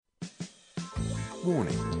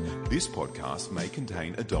Warning, this podcast may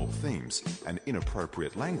contain adult themes and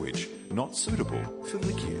inappropriate language not suitable for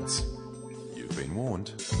the kids. You've been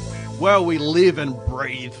warned. Well, we live and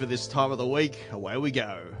breathe for this time of the week. Away we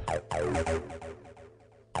go.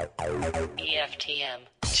 EFTM.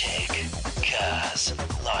 Tech, cars,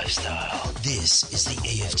 lifestyle. This is the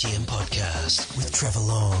EFTM podcast with Trevor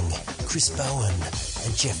Long, Chris Bowen,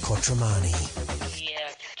 and Jeff Quattromani. EFTM.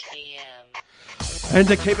 And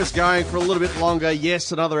to keep us going for a little bit longer,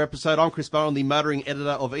 yes, another episode. I'm Chris Bowen, the motoring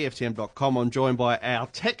editor of EFTM.com. I'm joined by our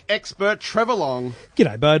tech expert, Trevor Long.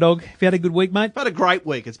 G'day, Bodog. Have you had a good week, mate? I've had a great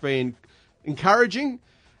week. It's been encouraging,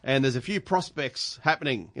 and there's a few prospects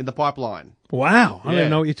happening in the pipeline. Wow. I don't even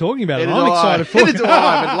know what you're talking about. Neither I'm do I. excited for Neither it. do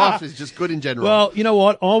I, but life is just good in general. Well, you know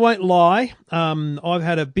what? I won't lie. I've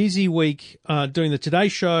had a busy week doing the Today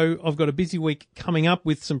Show. I've got a busy week coming up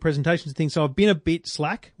with some presentations and things. So I've been a bit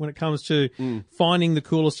slack when it comes to finding the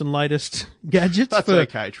coolest and latest gadgets That's for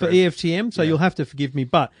Trev. EFTM. So you'll have to forgive me.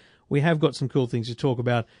 But we have got some cool things to talk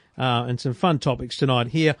about and some fun topics tonight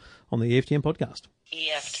here on the EFTM podcast.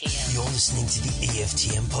 EFTM. You're listening to the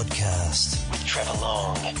EFTM podcast with Trevor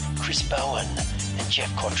Long, Chris Bowen, and Jeff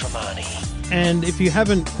Quattromani. And if you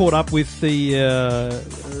haven't caught up with the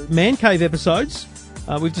Man Cave episodes,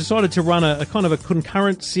 we've decided to run a kind of a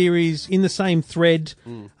concurrent series in the same thread.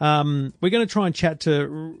 We're going to try and chat to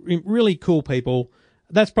really cool people.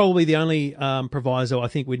 That's probably the only proviso I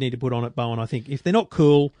think we need to put on it, Bowen. I think if they're not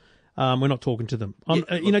cool, we're not talking to them.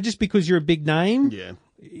 Just because you're a big name,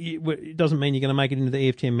 it doesn't mean you're going to make it into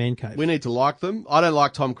the EFTM Man Cave. we need to like them. I don't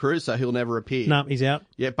like Tom Cruise, so he'll never appear. No, he's out.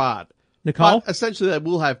 Yeah, but Nicole? essentially they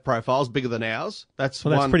will have profiles bigger than ours. That's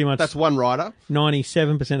pretty much- that's one writer.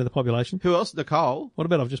 97% of the population. Who else? Nicole. What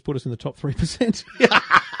about I've just put us in the top 3%?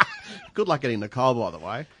 Good luck getting Nicole, by the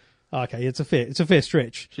way. Okay, it's a fair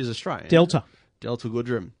stretch. She's Australian. Delta. Delta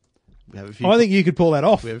Goodrum. We have a few. I think you could pull that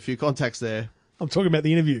off. we have a few contacts there. I'm talking about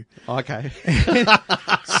the interview. Okay.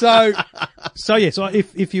 So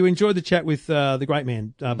if you enjoyed the chat with the great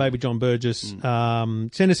man, Baby John Burgess,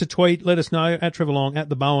 send us a tweet. Let us know at Trevor Long, at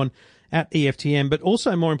The Bowen, at EFTM. But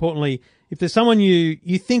also, more importantly, if there's someone you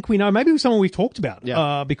think we know, maybe someone we've talked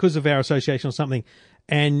about because of our association or something,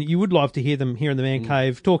 and you would love to hear them here in the Man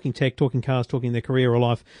Cave, talking tech, talking cars, talking their career or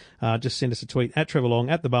life, just send us a tweet at Trevor Long,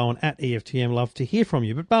 at The Bowen, at EFTM. Love to hear from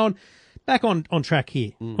you. But Bowen, back on track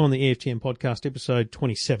here on the EFTM podcast, episode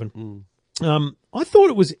 27. I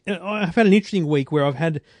thought I've had an interesting week where I've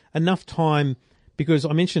had enough time because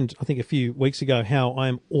I mentioned, I think a few weeks ago, how I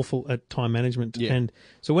am awful at time management. Yeah. And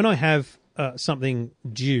so when I have something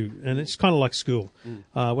due, and it's kind of like school,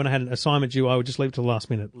 when I had an assignment due, I would just leave it to the last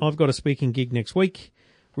minute. I've got a speaking gig next week.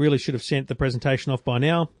 Really should have sent the presentation off by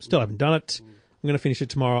now. Still haven't done it. I'm going to finish it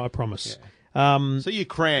tomorrow, I promise. So you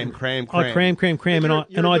cram. I cram,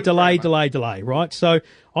 and I delay, right? So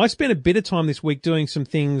I spent a bit of time this week doing some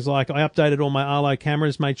things like I updated all my Arlo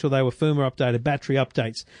cameras, made sure they were firmware updated, battery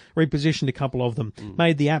updates, repositioned a couple of them,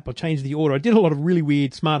 made the app, I changed the order. I did a lot of really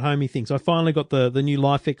weird smart homey things. I finally got the new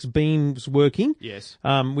LifeX beams working. Yes.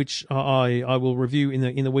 Which I will review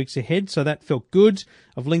in the weeks ahead. So that felt good.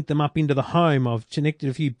 I've linked them up into the home. I've connected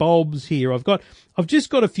a few bulbs here. I've just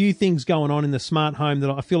got a few things going on in the smart home that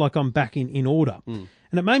I feel like I'm back in order. And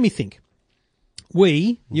it made me think.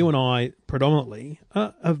 You and I predominantly,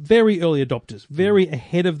 are very early adopters, very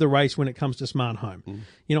ahead of the race when it comes to smart home.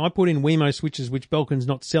 You know, I put in Wemo switches, which Belkin's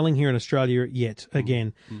not selling here in Australia yet.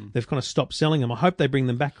 Again, they've kind of stopped selling them. I hope they bring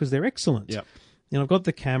them back because they're excellent. Yep. You know, I've got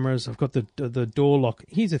the cameras, I've got the door lock.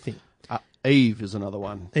 Here's the thing. Eve is another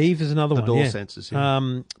one. Eve is another The one. door yeah. sensors.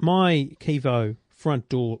 Yeah. My Kevo front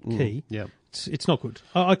door key. Yeah. It's not good.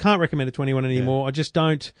 I can't recommend it to anyone anymore. I just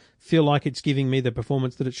don't feel like it's giving me the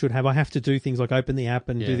performance that it should have. I have to do things like open the app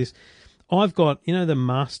and do this. I've got, the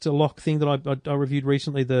master lock thing that I reviewed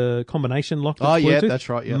recently, the combination lock. That's Bluetooth. That's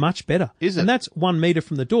right. Yeah. Much better. Is it? And that's 1 meter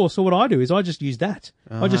from the door. So what I do is I just use that.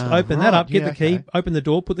 I just open that up, get the key, open the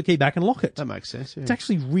door, put the key back and lock it. That makes sense. Yeah. It's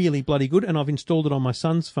actually really bloody good, and I've installed it on my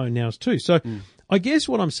son's phone now too. So I guess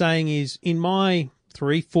what I'm saying is in my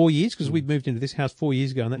 3-4 years, because we moved into this house 4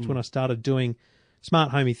 years ago, and that's when I started doing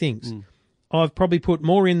smart homey things. I've probably put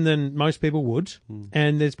more in than most people would,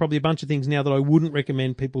 and there's probably a bunch of things now that I wouldn't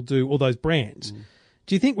recommend people do, all those brands.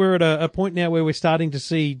 Do you think we're at a point now where we're starting to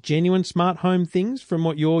see genuine smart home things from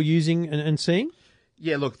what you're using and seeing?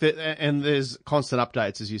 Yeah, look, and there's constant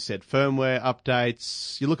updates, as you said, firmware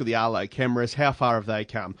updates. You look at the Arlo cameras, how far have they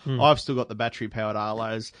come? I've still got the battery-powered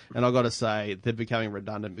Arlos, and I've got to say they're becoming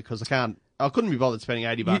redundant because I couldn't be bothered spending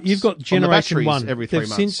 $80. You've got Generation 1. Every 3 They've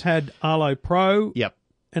months. since had Arlo Pro Yep.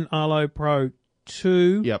 and Arlo Pro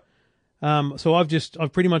 2. Yep. So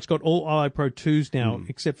I've pretty much got all Arlo Pro 2s now,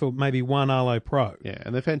 except for maybe one Arlo Pro. Yeah,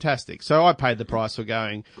 and they're fantastic. So I paid the price for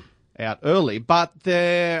going out early, but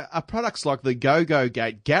there are products like the GoGo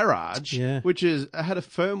Gate Garage, which had a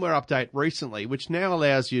firmware update recently, which now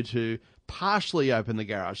allows you to partially open the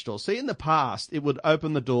garage door. See, in the past, it would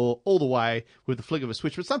open the door all the way with the flick of a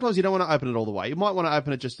switch, but sometimes you don't want to open it all the way. You might want to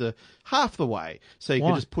open it just half the way, so you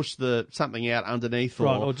can just push something out underneath,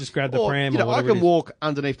 or just grab the pram. Or I can walk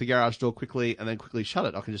underneath the garage door quickly and then quickly shut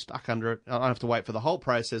it. I can just duck under it. I don't have to wait for the whole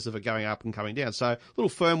process of it going up and coming down. So, a little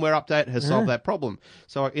firmware update has solved that problem.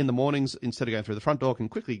 So, in the mornings, instead of going through the front door, I can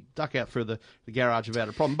quickly duck out through the garage without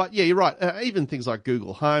a problem. But yeah, you're right. Even things like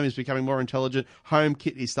Google Home is becoming more intelligent.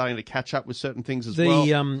 HomeKit is starting to catch up with certain things as well.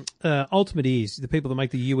 The Ultimate Ears, the people that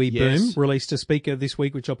make the UE Boom, released a speaker this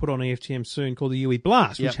week, which I'll put on EFTM soon, called the UE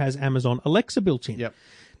Blast, which has Amazon Alexa built in. Yep.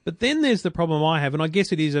 But then there's the problem I have, and I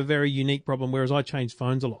guess it is a very unique problem, whereas I change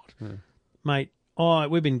phones a lot. Mate,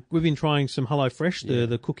 we've been trying some HelloFresh,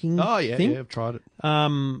 the cooking thing. Yeah, I've tried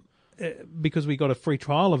it. Because we got a free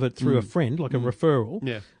trial of it through a friend, like a referral.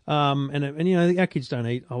 Yeah. And you know, our kids don't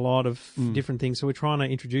eat a lot of different things, so we're trying to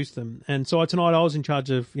introduce them. And so tonight I was in charge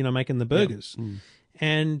of, making the burgers.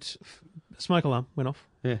 And smoke alarm went off.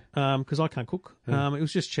 Yeah. Because I can't cook. It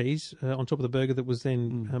was just cheese on top of the burger that was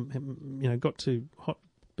then, got to hot,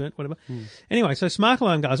 burnt, whatever. Anyway, so smoke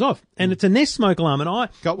alarm goes off, and it's a Nest smoke alarm. And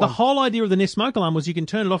the whole idea of the Nest smoke alarm was you can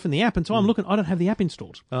turn it off in the app. And so I'm looking, I don't have the app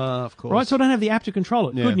installed. Of course. Right, so I don't have the app to control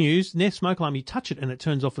it. Good news, Nest smoke alarm, you touch it and it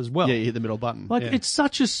turns off as well. Yeah, you hit the middle button. It's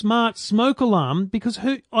such a smart smoke alarm because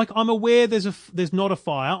I'm aware there's not a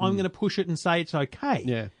fire. I'm going to push it and say it's okay.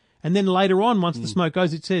 Yeah. And then later on, once the smoke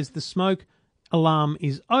goes, it says the smoke alarm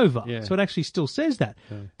is over. Yeah. So it actually still says that.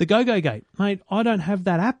 The GoGo Gate, mate, I don't have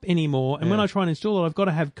that app anymore. And when I try and install it, I've got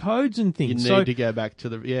to have codes and things. You need to go back to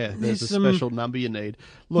there's a special number you need.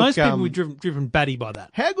 Look, most people would be driven batty by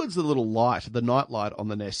that. How good's the little light, the night light on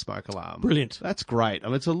the Nest smoke alarm? Brilliant. That's great. I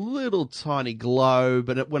mean, it's a little tiny glow,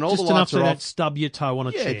 but when all just the lights enough are so off, that stub your toe on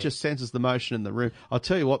a chair. it just senses the motion in the room. I'll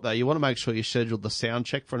tell you what, though, you want to make sure you schedule the sound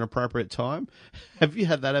check for an appropriate time. Have you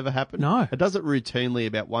had that ever happen? No. It does it routinely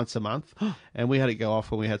about once a month, and we had it go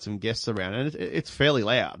off when we had some guests around, and it's fairly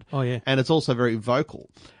loud. Oh, yeah. And it's also very vocal.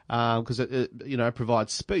 Because it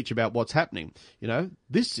provides speech about what's happening.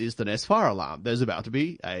 This is the Nest fire alarm. There's about to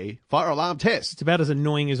be a fire alarm test. It's about as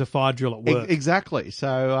annoying as a fire drill at work. Exactly.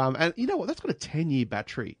 So, and you know what? That's got a 10-year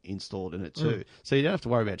battery installed in it too. So you don't have to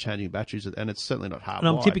worry about changing batteries, and it's certainly not hardwired. And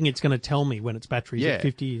I'm tipping it's going to tell me when its battery's at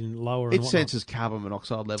 50 and lower. And it senses carbon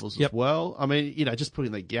monoxide levels as well. I mean, just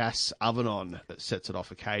putting the gas oven on sets it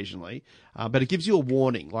off occasionally, but it gives you a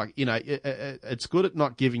warning. Like, it's good at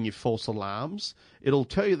not giving you false alarms. It'll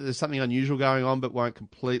tell you that there's something unusual going on, but won't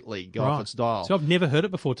completely go off its dial. So I've never heard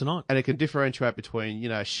it before tonight. And it can differentiate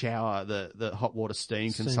between, shower, the hot water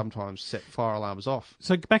steam can sometimes set fire alarms off.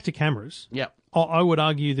 So back to cameras. Yep. I would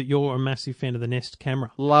argue that you're a massive fan of the Nest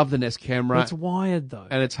camera. Love the Nest camera. But it's wired though.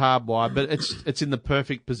 And it's hardwired, but it's in the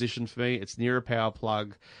perfect position for me. It's near a power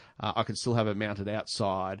plug. I can still have it mounted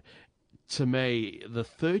outside. To me, the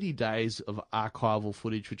 30 days of archival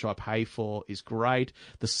footage, which I pay for, is great.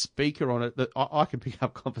 The speaker on it, I can pick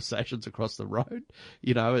up conversations across the road.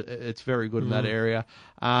 It's very good in that area.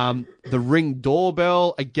 The Ring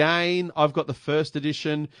doorbell, again, I've got the first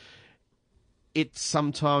edition. It's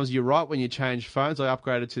sometimes, you're right, when you change phones. I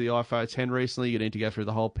upgraded to the iPhone 10 recently. You need to go through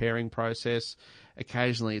the whole pairing process.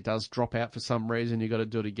 Occasionally it does drop out for some reason. You've got to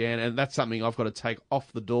do it again. And that's something I've got to take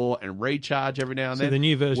off the door and recharge every now and then. So the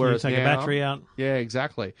new version, you take a battery out. Yeah,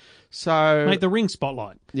 exactly. So, mate, the Ring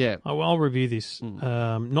Spotlight. Yeah. I'll review this.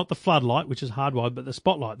 Not the floodlight, which is hardwired, but the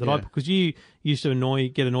Spotlight because you used to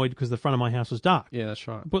get annoyed because the front of my house was dark. Yeah, that's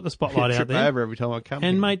right. I put the Spotlight out there. Over every time I come.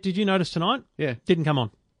 And mate, did you notice tonight? Yeah. Didn't come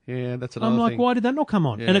on. Yeah, that's another thing. I'm like, why did that not come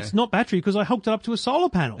on? Yeah. And it's not battery because I hooked it up to a solar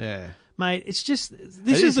panel. Yeah. Mate, it's just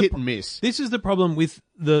This is hit and miss. This is the problem with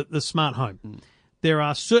the smart home. There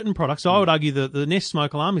are certain products. So I would argue the Nest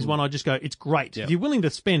smoke alarm is one I just go, it's great. Yep. If you're willing to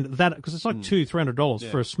spend that, because it's like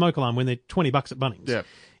 $200-$300 for a smoke alarm when they're $20 at Bunnings. Yep.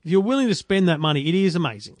 If you're willing to spend that money, it is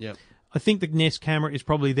amazing. Yep. I think the Nest camera is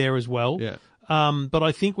probably there as well. Yeah. But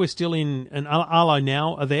I think we're still in, and Arlo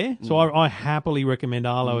now are there. So I happily recommend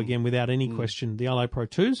Arlo again without any question, the Arlo Pro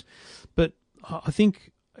 2s. But I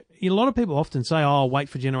think a lot of people often say, I'll wait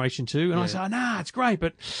for Generation 2. And I say, nah, it's great.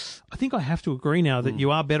 But I think I have to agree now that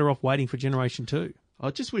you are better off waiting for Generation 2. I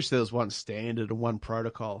just wish there was one standard and one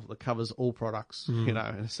protocol that covers all products, you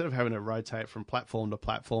know, instead of having to rotate from platform to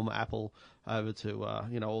platform, Apple over to,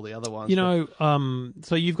 all the other ones. You know,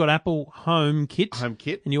 so you've got Apple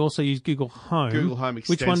HomeKit. And you also use Google Home. Google Home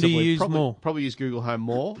extensively. Which one do you use more? Probably use Google Home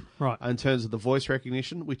more. Right. In terms of the voice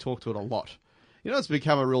recognition, we talk to it a lot. You know, it's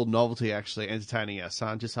become a real novelty, actually, entertaining our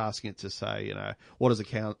son, just asking it to say, you know, what does a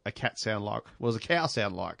cat sound like? What does a cow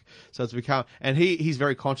sound like? So it's become, and he's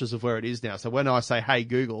very conscious of where it is now. So when I say, hey,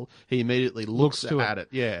 Google, he immediately looks at it.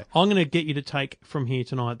 Yeah. I'm going to get you to take from here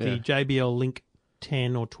tonight the JBL Link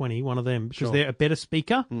 10 or 20, one of them, because they're a better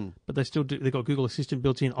speaker, but they've got Google Assistant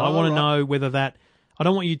built in. I want to know whether I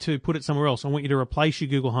don't want you to put it somewhere else. I want you to replace your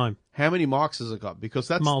Google Home. How many mics has it got? Because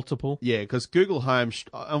that's multiple. Yeah, because Google Home,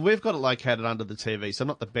 and we've got it located under the TV, so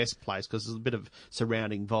not the best place because there's a bit of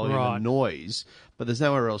surrounding volume and noise, but there's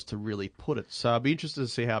nowhere else to really put it. So I'd be interested to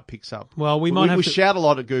see how it picks up. Well, we shout a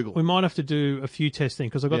lot at Google. We might have to do a few tests then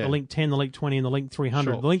because I've got the Link 10, the Link 20, and the Link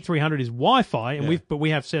 300. Sure. The Link 300 is Wi-Fi, and we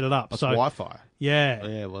have set it up. That's Wi-Fi. Yeah.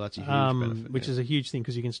 Yeah, well, that's a huge benefit. Which is a huge thing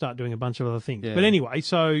because you can start doing a bunch of other things. Yeah. But anyway,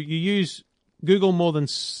 so you use Google more than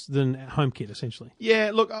HomeKit, essentially.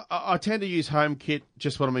 Yeah, look, I tend to use HomeKit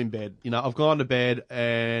just when I'm in bed. You know, I've gone to bed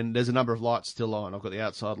and there's a number of lights still on. I've got the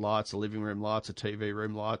outside lights, the living room lights, the TV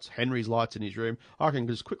room lights, Henry's lights in his room. I can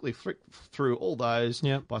just quickly flick through all those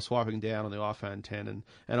by swiping down on the iPhone 10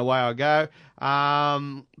 and away I go.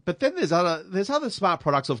 But then there's other smart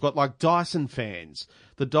products I've got, like Dyson fans.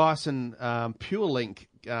 The Dyson PureLink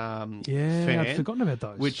fan. I'd forgotten about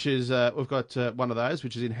those. Which is, we've got one of those,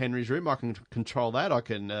 which is in Henry's room. I can control that. I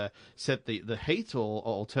can set the heat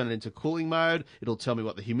or turn it into cooling mode. It'll tell me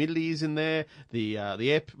what the humidity is in there, the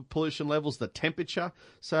air pollution levels, the temperature.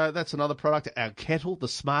 So that's another product. Our kettle, the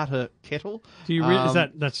smarter kettle. Do you is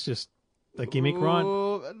that's just a gimmick, right?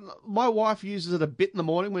 My wife uses it a bit in the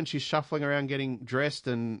morning when she's shuffling around getting dressed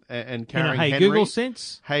and carrying Henry. Google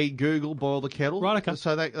sense? Hey Google, boil the kettle. Right, okay.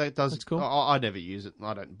 So that does. That's cool. I never use it.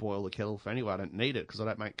 I don't boil the kettle for anyway. I don't need it because I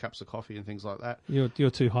don't make cups of coffee and things like that. You're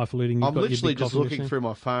too highfalutin. I'm literally just looking through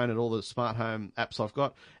my phone at all the smart home apps I've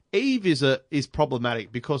got. Eve is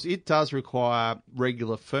problematic because it does require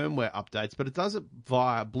regular firmware updates, but it does it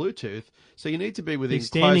via Bluetooth, so you need to be within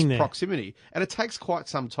close proximity, and it takes quite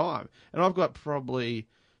some time. And I've got probably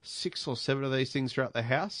 6 or 7 of these things throughout the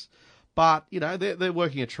house, but you know they're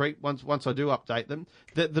working a treat once I do update them.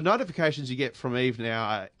 The notifications you get from Eve now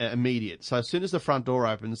are immediate, so as soon as the front door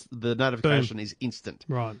opens, the notification is instant.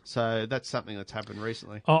 Right. So that's something that's happened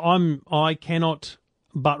recently. I cannot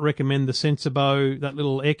but recommend the Sensibo, that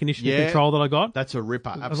little air conditioning control that I got. That's a ripper.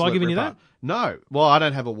 Have I given you that? No. Well, I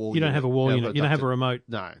don't have a wall unit. You don't have a wall unit. You don't have a remote.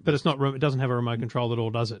 No. But it doesn't have a remote control at all,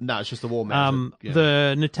 does it? No, it's just the wall mount.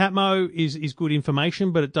 The Netatmo is good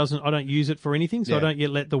information, but I don't use it for anything, so I don't yet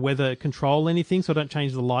let the weather control anything, so I don't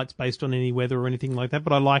change the lights based on any weather or anything like that,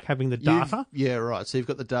 but I like having the data. Yeah, right. So you've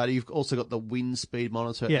got the data. You've also got the wind speed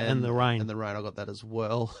monitor. And the rain. And the rain. I got that as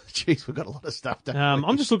well. Jeez, we've got a lot of stuff down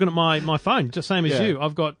I'm just looking at my phone, just same as you.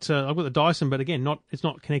 I've got the Dyson, but again, it's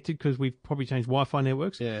not connected because we've probably changed Wi-Fi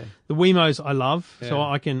networks. Yeah. The Wemos I love. So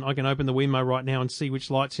I can open the Wemo right now and see which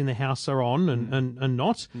lights in the house are on and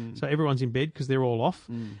not. So everyone's in bed because they're all off.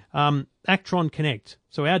 Actron Connect.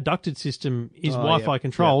 So our ducted system is Wi-Fi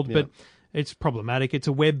controlled, but it's problematic. It's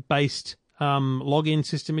a web-based login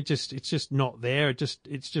system. It's just not there.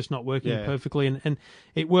 It's just not working perfectly. And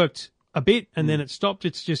it worked a bit and then it stopped.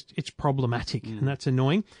 It's problematic and that's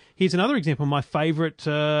annoying. Here's another example. My favorite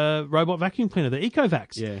robot vacuum cleaner, the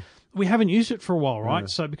EcoVax. Yeah. We haven't used it for a while, right?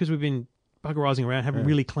 So because we've been buggerizing around, haven't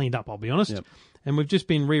really cleaned up, I'll be honest. Yep. And we've just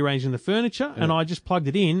been rearranging the furniture and I just plugged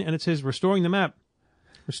it in and it says restoring the map.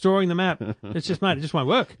 Restoring the map. It's just, mate, it just won't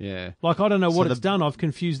work. Yeah. Like, I don't know what it's done. I've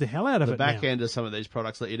confused the hell out of it. The back end of some of these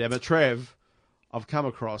products let you down. But Trev, I've come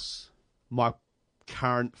across my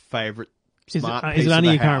current favourite smart piece Is it only of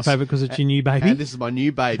your the current house. favourite because it's your new baby? And this is my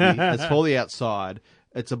new baby. It's for the outside.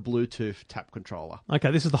 It's a Bluetooth tap controller.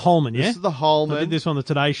 Okay, this is the Holman, yeah? This is the Holman. I did this on the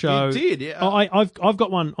Today Show. You did, yeah. I've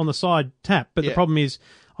got one on the side tap, but the problem is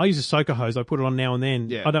I use a soaker hose. I put it on now and then.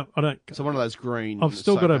 Yeah. I don't. So one of those green. I've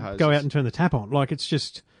still got to hoses. go out and turn the tap on. Like, it's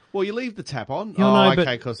just. Well, you leave the tap on.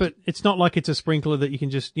 But it's not like it's a sprinkler that you can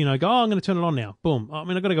just, go, I'm going to turn it on now. Boom. I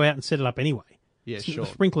mean, I've got to go out and set it up anyway. Yeah, The sure.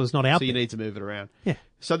 sprinkler's not out So you there. need to move it around. Yeah.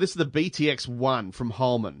 So this is the BTX1 from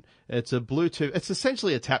Holman. It's a Bluetooth. It's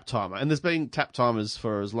essentially a tap timer, and there's been tap timers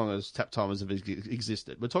for as long as tap timers have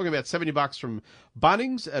existed. We're talking about $70 from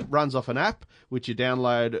Bunnings. It runs off an app which you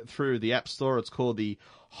download through the App Store. It's called the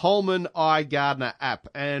Holman iGardener app,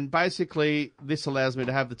 and basically this allows me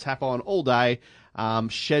to have the tap on all day.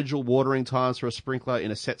 Schedule watering times for a sprinkler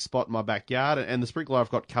in a set spot in my backyard, and the sprinkler I've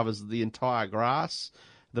got covers the entire grass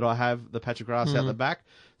that I have, the patch of grass out the back.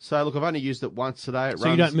 So look, I've only used it once today. So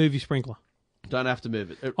you don't move your sprinkler. Don't have to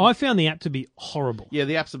move it. I found the app to be horrible. Yeah,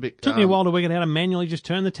 the app's a bit... Took me a while to work out how to manually just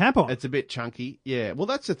turn the tap on. It's a bit chunky. Yeah. Well,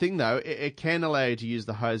 that's the thing, though. It can allow you to use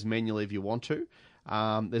the hose manually if you want to.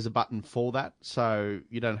 There's a button for that, so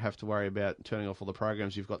you don't have to worry about turning off all the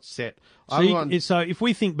programs you've got set. So if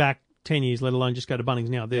we think back 10 years, let alone just go to Bunnings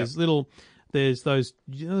now, there's those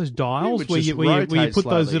dials which where just you put rotate those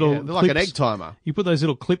slowly, little They're like an clips. egg timer. You put those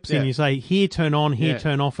little clips in, Yeah. you say, here turn on, here Yeah.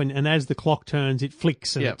 turn off, and as the clock turns, it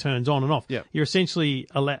flicks and Yeah. it turns on and off. Yeah. You're essentially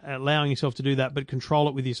allowing yourself to do that, but control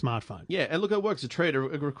it with your smartphone. Yeah, and look, it works a treat. It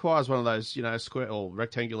requires one of those, square or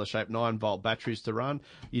rectangular shaped 9-volt batteries to run.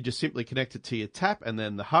 You just simply connect it to your tap and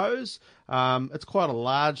then the hose. It's quite a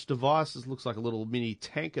large device. It looks like a little mini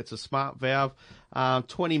tank. It's a smart valve,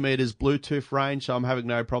 20 meters Bluetooth range. So I'm having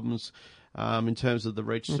no problems in terms of the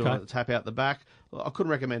reach to tap out the back. I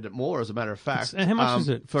couldn't recommend it more, as a matter of fact. And how much is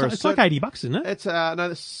it? It's like $80, isn't it? It's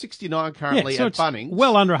it's 69 currently so at it's Bunnings.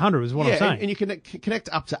 well under 100 is what I'm saying. And you can connect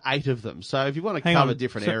up to 8 of them. So if you want to Hang cover on.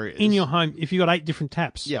 different So areas in your home, if you've got 8 different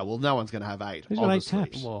taps, yeah, well, no one's going to have 8. Who's got 8 obviously.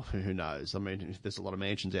 taps? Well, who knows? I mean, there's a lot of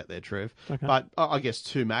mansions out there, Trev. Okay. But I guess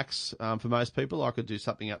 2 max for most people. I could do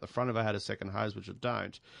something out the front if I had a second hose, which I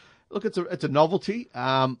don't. Look, it's a novelty.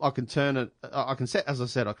 I can turn it. I can set, as I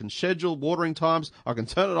said, I can schedule watering times. I can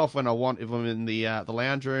turn it off when I want if I'm in the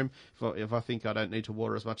lounge room. If I think I don't need to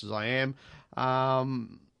water as much as I am.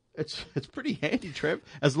 It's pretty handy, Trev,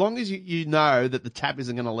 as long as you know that the tap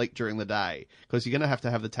isn't going to leak during the day, because you're going to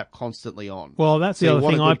have the tap constantly on. Well, that's So the you other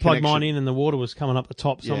want thing. a I good plugged mine connection. in and the water was coming up the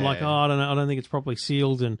top. So I'm like, Yeah. I don't know. I don't think it's properly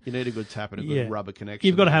sealed. And You need a good tap and a good rubber connection.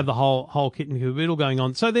 You've got to have the whole kit and caboodle going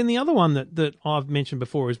on. So then the other one that I've mentioned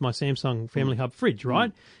before is my Samsung Family Hub fridge,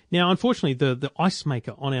 right? Now, unfortunately, the ice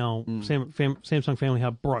maker on our Samsung Family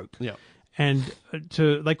Hub broke. Yeah. And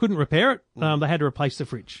they couldn't repair it. They had to replace the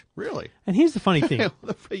fridge. Really? And here's the funny thing. Are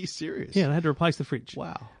you serious? Yeah, they had to replace the fridge.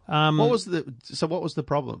 Wow. What was the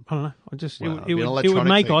problem? I don't know. I just Wow, it it'd be an would electronic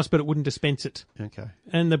make thing. ice, but it wouldn't dispense it. Okay.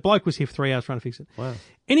 And the bloke was here for 3 hours trying to fix it. Wow.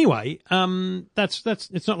 Anyway, that's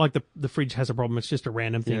it's not like the fridge has a problem. It's just a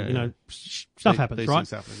random thing. Yeah, Stuff happens, These right?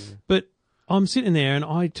 things happen, yeah. But I'm sitting there,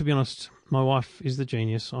 and to be honest, my wife is the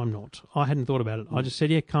genius. I'm not. I hadn't thought about it. I just said,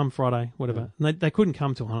 yeah, come Friday, whatever. And they couldn't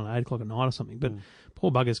come till, I don't know, 8 o'clock at night or something. But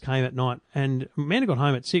poor buggers came at night, and Amanda got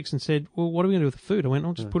home at 6 and said, well, what are we going to do with the food? I went,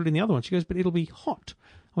 I'll just put it in the other one. She goes, but it'll be hot.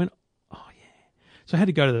 I went, oh, yeah. So I had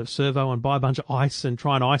to go to the servo and buy a bunch of ice and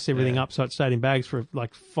try and ice everything up so it stayed in bags for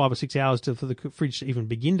like 5 or 6 hours for the fridge to even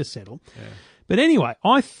begin to settle. Yeah. But anyway,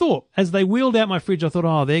 I thought, as they wheeled out my fridge, I thought,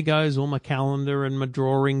 oh, there goes all my calendar and my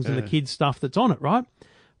drawings and the kids' stuff that's on it, right?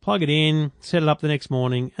 Plug it in, set it up the next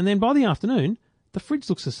morning, and then by the afternoon, the fridge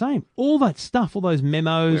looks the same. All that stuff, all those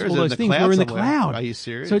memos, Where is all it? those In the things cloud were in the somewhere? cloud. Are you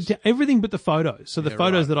serious? So everything but the photos. So the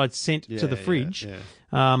photos right. that I'd sent to the fridge. Yeah.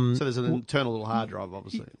 Um, So there's an internal little hard drive,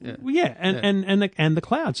 obviously. Yeah. well, yeah, and the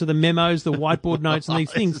cloud. So the memos, the whiteboard notes, and these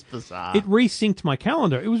This things. is bizarre. It resynced my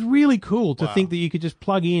calendar. It was really cool to Wow. think that you could just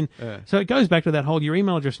plug in. Yeah. So it goes back to that whole your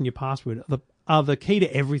email address and your password are the key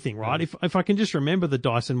to everything, right? If I can just remember the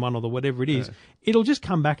Dyson one or the whatever it is, it'll just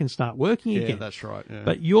come back and start working Yeah, again. that's right. Yeah.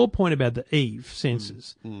 But your point about the Eve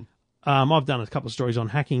sensors. I've done a couple of stories on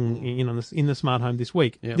hacking in the smart home this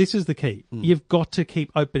week. Yeah. This is the key. You've got to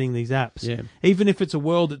keep opening these apps. Yeah. Even if it's a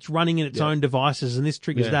world that's running in its own devices and this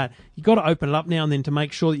triggers Yeah. that, you've got to open it up now and then to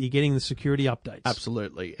make sure that you're getting the security updates.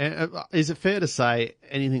 Absolutely. And, is it fair to say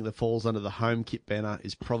anything that falls under the HomeKit banner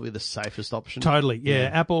is probably the safest option? Totally. Yeah.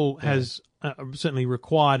 Apple has certainly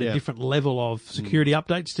required a Yeah. different level of security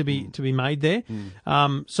updates to be made there.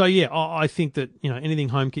 So yeah, I think that anything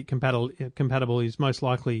HomeKit compatible is most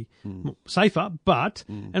likely safer. But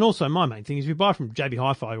and also my main thing is if you buy from JB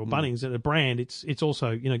Hi-Fi or Bunnings at a brand, it's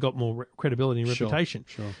also got more credibility and reputation.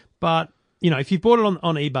 Sure. But if you bought it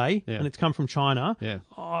on eBay Yeah. and it's come from China, Yeah.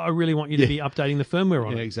 I really want you to be updating the firmware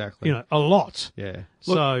on Yeah, it. exactly. A lot. Yeah.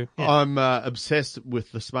 So, yeah. I'm obsessed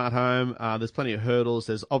with the smart home. There's plenty of hurdles.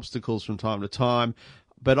 There's obstacles from time to time.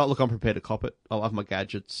 But I'm prepared to cop it. I love my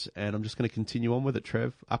gadgets, and I'm just going to continue on with it,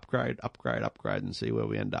 Trev. Upgrade, and see where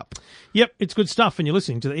we end up. Yep, it's good stuff, and you're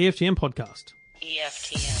listening to the EFTM podcast.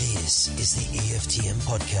 EFTM. This is the EFTM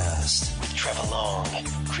podcast with Trevor Long,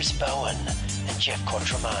 Chris Bowen, and Jeff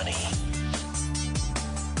Quattromani.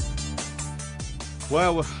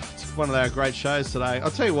 Well, it's one of our great shows today. I'll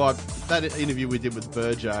tell you what, that interview we did with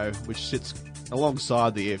Burjo, which sits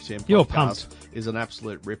alongside the EFTM podcast, You're pumped. is an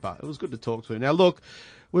absolute ripper. It was good to talk to him. Now, look,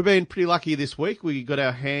 we've been pretty lucky this week. We got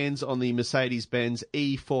our hands on the Mercedes-Benz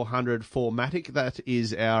E400 4MATIC. That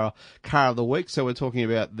is our car of the week. So we're talking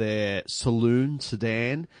about their saloon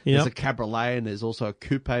sedan. Yep. There's a cabriolet and there's also a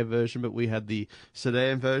coupe version, but we had the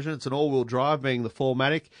sedan version. It's an all-wheel drive, being the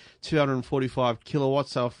 4MATIC, 245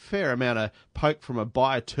 kilowatts, so a fair amount of poke from a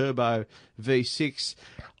bi-turbo V6.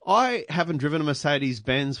 I haven't driven a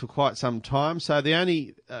Mercedes-Benz for quite some time, so the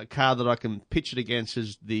only car that I can pitch it against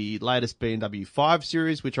is the latest BMW 5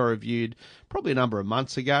 Series, which I reviewed probably a number of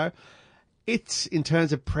months ago. It's, in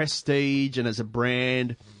terms of prestige and as a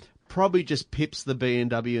brand, probably just pips the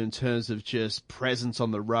BMW in terms of just presence on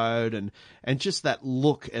the road and just that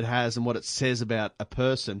look it has and what it says about a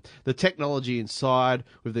person. The technology inside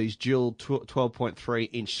with these dual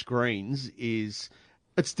 12.3-inch screens is...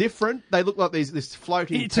 It's different. They look like this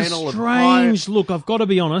floating It's a panel of strange look, I've got to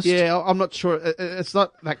be honest. Yeah, I'm not sure. It's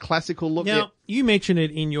not that classical look. Now, you mentioned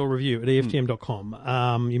it in your review at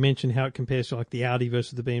EFTM.com. You mentioned how it compares to like the Audi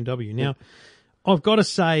versus the BMW. Now, I've got to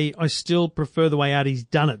say, I still prefer the way Audi's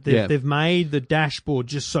done it. They've made the dashboard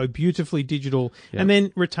just so beautifully digital and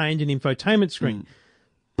then retained an infotainment screen.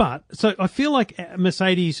 But, so I feel like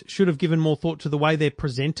Mercedes should have given more thought to the way they're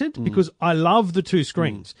presented because I love the two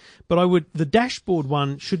screens. But the dashboard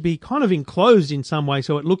one should be kind of enclosed in some way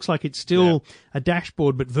so it looks like it's still a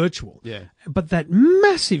dashboard but virtual. Yeah. But that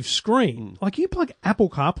massive screen, like you plug Apple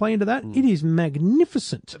CarPlay into that, it is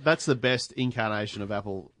magnificent. That's the best incarnation of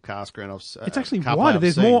Apple car screen I've seen. It's actually wider.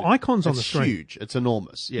 There's more icons on the screen. It's huge. It's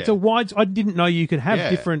enormous. Yeah. It's a wide. I didn't know you could have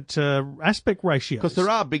different aspect ratios. Because there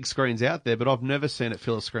are big screens out there, but I've never seen it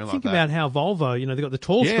fill a screen Think like that. about how Volvo, they've got the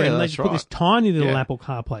tall Yeah, screen and they that's just put this right. tiny little Yeah. Apple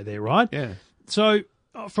CarPlay there, right? Yeah. So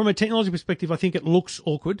from a technology perspective, I think it looks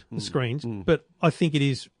awkward, the screens, but I think it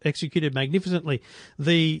is executed magnificently.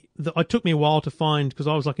 It took me a while to find, because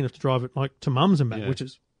I was lucky enough to drive it like to Mum's and back, which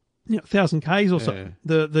is 1,000 Ks or so. Yeah.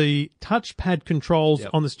 The touchpad controls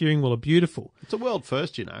on the steering wheel are beautiful. It's a world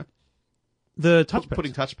first, The touchpad.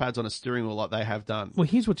 Putting touchpads on a steering wheel like they have done. Well,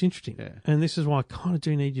 here's what's interesting, Yeah. and this is why I kind of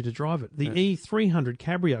do need you to drive it. The E300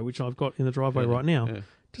 Cabrio, which I've got in the driveway right now,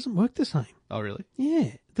 doesn't work the same. Oh, really?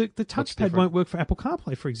 Yeah, the touchpad different? won't work for Apple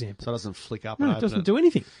CarPlay, for example. So it doesn't flick up No, and it open doesn't do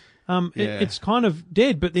anything. It's kind of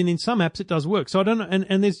dead, but then in some apps it does work. So I don't know,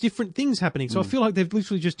 and there's different things happening. So I feel like they've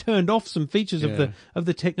literally just turned off some features of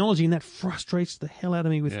the technology, and that frustrates the hell out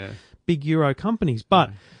of me with big Euro companies.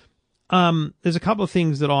 But there's a couple of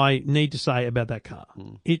things that I need to say about that car.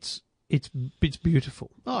 It's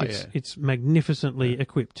beautiful. Oh, It's magnificently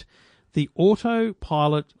equipped. The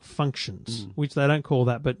autopilot functions, which they don't call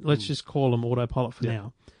that, but let's just call them autopilot for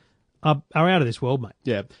now, are out of this world, mate.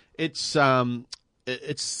 Yeah.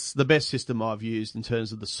 It's the best system I've used in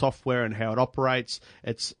terms of the software and how it operates.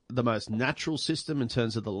 It's the most natural system in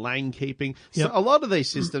terms of the lane keeping. So a lot of these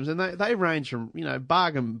systems, and they range from,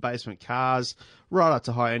 bargain basement cars right up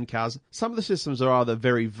to high-end cars. Some of the systems are either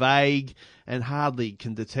very vague and hardly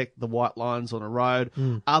can detect the white lines on a road.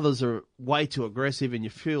 Others are way too aggressive and you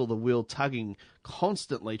feel the wheel tugging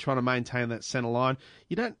constantly trying to maintain that center line.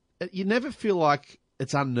 You never feel like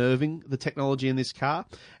it's unnerving, the technology in this car.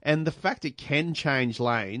 And the fact it can change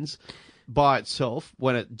lanes by itself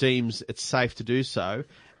when it deems it's safe to do so,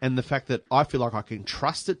 and the fact that I feel like I can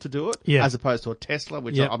trust it to do it, as opposed to a Tesla,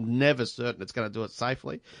 which I'm never certain it's going to do it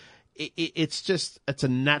safely. It's a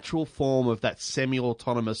natural form of that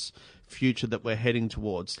semi-autonomous future that we're heading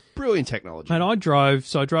towards. Brilliant technology. Mate, I drove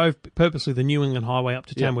purposely the New England Highway up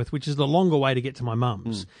to Tamworth, which is the longer way to get to my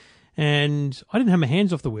mum's. And I didn't have my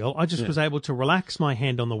hands off the wheel. I just was able to relax my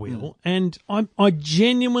hand on the wheel. And I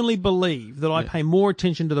genuinely believe that I pay more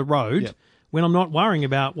attention to the road when I'm not worrying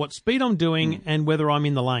about what speed I'm doing and whether I'm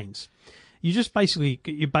in the lanes. You just basically,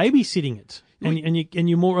 you're babysitting it. And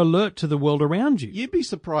you're more alert to the world around you. You'd be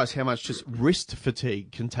surprised how much just wrist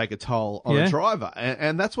fatigue can take a toll on a driver.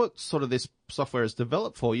 And that's what sort of this software is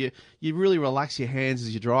developed for. You really relax your hands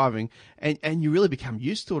as you're driving and you really become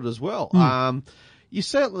used to it as well. You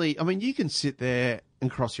certainly, you can sit there and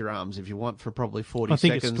cross your arms if you want for probably 40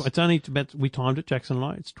 seconds. I think it's only about, we timed it, Jackson and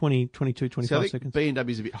I, it's 20, 22, 25 so I think seconds.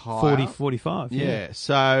 BMW's a bit higher. 40, 45. Yeah.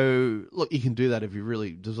 So, look, you can do that if you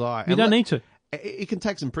really desire. You don't need to. It can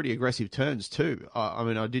take some pretty aggressive turns too.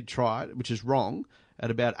 I did try it, which is wrong.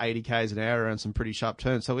 at about 80 k's an hour around some pretty sharp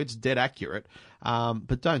turns. So it's dead accurate.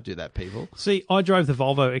 But don't do that, people. See, I drove the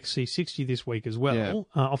Volvo XC60 this week as well,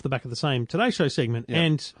 Yeah. off the back of the same Today Show segment, Yeah.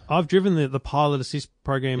 and I've driven the pilot assist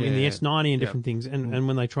program in the Yeah. S90 and Yeah. different things, and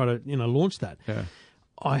when they try to launch that, Yeah.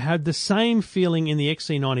 I had the same feeling in the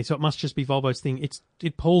XC90. So it must just be Volvo's thing.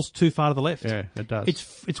 It pulls too far to the left. Yeah, it does.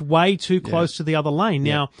 It's way too close to the other lane.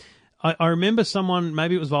 Now, I remember someone,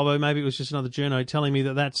 maybe it was Volvo, maybe it was just another journo, telling me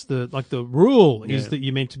that that's the rule is that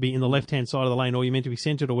you're meant to be in the left-hand side of the lane or you're meant to be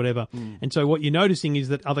centered or whatever. And so what you're noticing is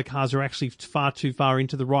that other cars are actually far too far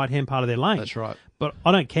into the right-hand part of their lane. That's right. But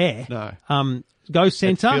I don't care. No. Go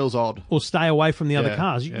centre. It feels odd. Or stay away from the other Yeah,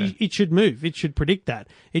 cars. yeah. It should move. It should predict that.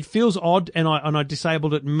 It feels odd, and I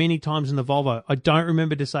disabled it many times in the Volvo. I don't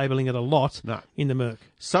remember disabling it a lot in the Merc.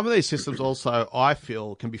 Some of these systems also, I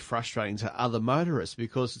feel, can be frustrating to other motorists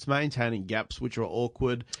because it's maintaining gaps which are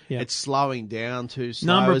awkward. Yeah. It's slowing down too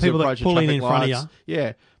slow. Number of as you people that approach a pull in traffic front of lights.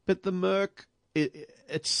 Yeah, but the Merc,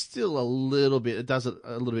 it's still a little bit. It does it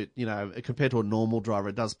a little bit, compared to a normal driver.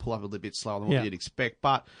 It does pull up a little bit slower than what you'd expect,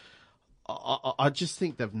 but. I just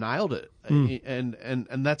think they've nailed it, and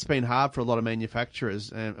that's been hard for a lot of manufacturers,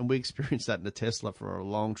 and we experienced that in the Tesla for a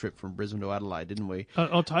long trip from Brisbane to Adelaide, didn't we?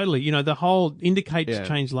 Oh, totally. The whole indicate to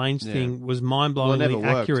change lanes thing was mind-blowingly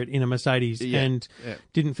accurate in a Mercedes and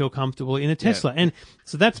didn't feel comfortable in a Tesla. And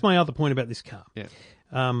so that's my other point about this car. Yeah.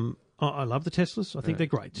 I love the Teslas. I think they're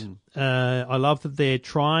great. I love that they're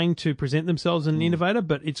trying to present themselves as an innovator,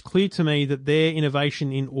 but it's clear to me that their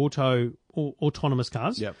innovation in autonomous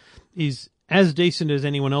cars is as decent as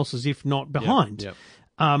anyone else's, if not behind. Yep.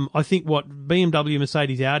 I think what BMW,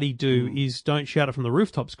 Mercedes, Audi do is don't shout it from the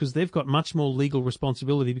rooftops because they've got much more legal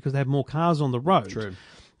responsibility because they have more cars on the road. True.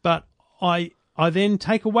 But I then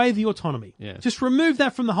take away the autonomy. Yeah. Just remove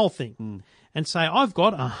that from the whole thing and say, I've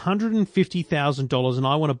got $150,000 and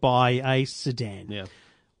I want to buy a sedan. Yeah.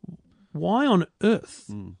 Why on earth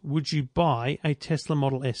would you buy a Tesla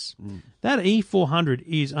Model S? That E400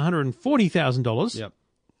 is $140,000. Yep.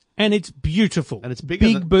 And it's beautiful. And it's bigger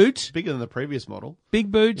big boot, bigger than the previous model.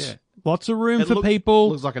 big boots, Yeah. lots of room for people.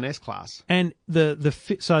 Looks like an S class. And the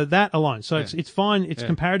fit, so that alone. So it's fine. It's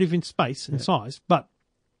comparative in space and size, but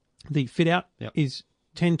the fit out is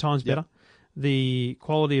 10 times better. The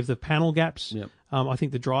quality of the panel gaps. I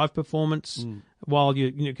think the drive performance, while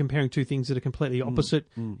you're comparing two things that are completely opposite,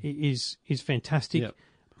 is fantastic.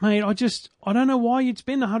 Mate, I don't know why you'd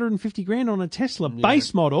spend $150,000 on a Tesla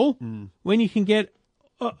base model when you can get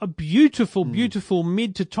a beautiful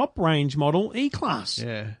mid to top range model E-Class.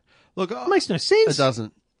 Yeah. Look, It makes no sense. It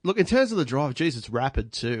doesn't. Look, in terms of the drive, geez, it's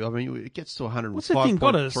rapid too. I mean, it gets to 105.3 What's that thing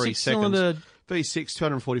got? A seconds. six-cylinder V6,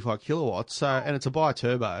 245 kilowatts. So, and it's a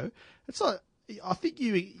bi-turbo. It's like, I think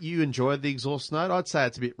you enjoyed the exhaust note. I'd say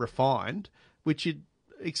it's a bit refined, which you'd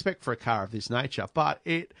expect for a car of this nature. But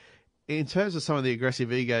in terms of some of the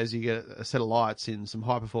aggressive egos, you get a set of lights in some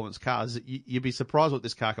high-performance cars. You'd be surprised what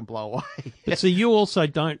this car can blow away. But so you also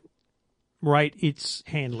don't rate its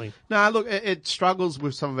handling. No, look, it struggles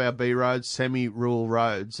with some of our B roads, semi-rural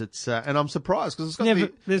roads. It's and I'm surprised because it's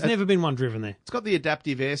got There's never been one driven there. it's got the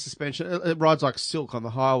adaptive air suspension. It rides like silk on the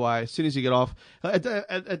highway. As soon as you get off,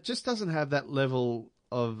 it just doesn't have that level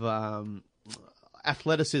of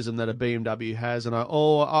athleticism that a BMW has. And I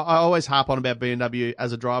always harp on about BMW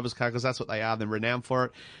as a driver's car because that's what they are. They're renowned for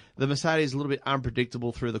it. The Mercedes is a little bit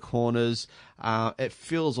unpredictable through the corners. It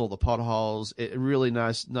fills all the potholes. It really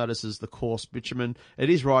notices the coarse bitumen. It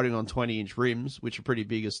is riding on 20-inch rims, which are pretty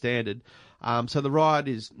big as standard. So the ride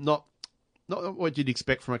is not what you'd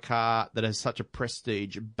expect from a car that has such a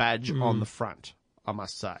prestige badge on the front, I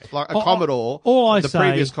must say. Like a Commodore,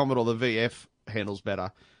 previous Commodore, the VF handles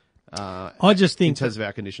better. I just think in terms of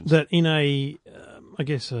our conditions. that in a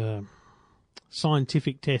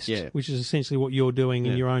scientific test, which is essentially what you're doing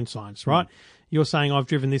in your own science, right? You're saying I've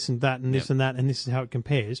driven this and that and this and that, and this is how it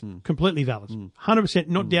compares. Completely valid. 100%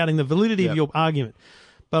 not doubting the validity of your argument.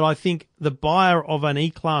 But I think the buyer of an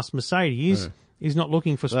E-Class Mercedes is not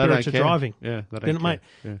looking for spiritual driving. Yeah, they Then, don't mate,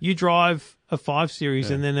 care. Yeah. you drive a 5 Series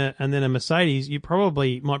and then a Mercedes, you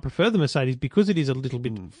probably might prefer the Mercedes because it is a little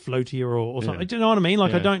bit floatier or something. Do you know what I mean?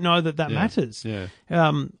 Like, I don't know that matters. Yeah.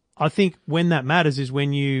 I think when that matters is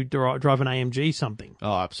when you drive an AMG something.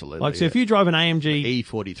 Oh, absolutely. Like, so if you drive an AMG,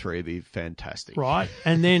 E43 would be fantastic. right,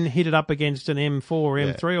 and then hit it up against an M4 or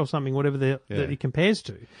M3 or something, whatever that it compares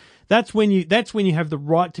to, that's when you have the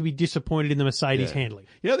right to be disappointed in the Mercedes handling.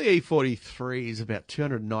 You know, the E43 is about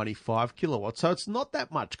 295 kilowatts, so it's not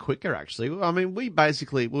that much quicker, actually. I mean, we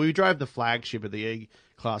drove the flagship of the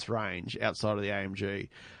E-Class range outside of the AMG.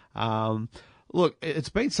 Look, it's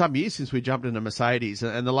been some years since we jumped into Mercedes,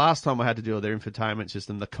 and the last time I had to deal with their infotainment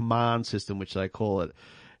system, the command system, which they call it,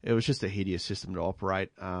 it was just a hideous system to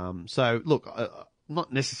operate. So, look, I'm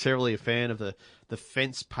not necessarily a fan of the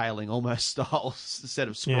fence paling almost style set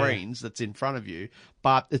of screens that's in front of you,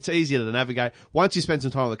 but it's easier to navigate once you spend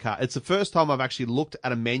some time with the car. It's the first time I've actually looked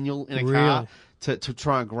at a manual in a car to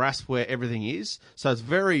try and grasp where everything is. So it's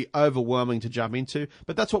very overwhelming to jump into,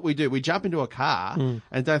 but that's what we do. We jump into a car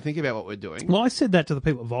and don't think about what we're doing. Well, I said that to the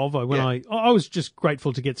people at Volvo when I was just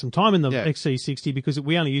grateful to get some time in the XC60 because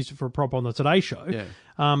we only used it for a prop on the Today Show. Yeah.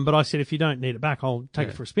 But I said, if you don't need it back, I'll take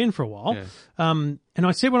it for a spin for a while. Yeah. And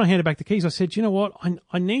I said when I handed back the keys, I said, you know what?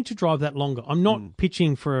 I need to drive that longer. I'm not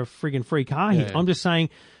pitching for a friggin' free car here. I'm just saying,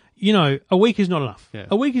 you know, a week is not enough. Yeah.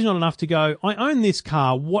 A week is not enough to go, I own this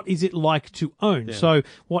car. What is it like to own? Yeah. So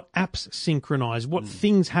what apps synchronize? What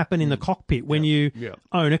things happen in the cockpit when you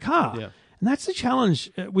own a car? Yeah. And that's the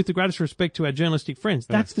challenge, with the greatest respect to our journalistic friends.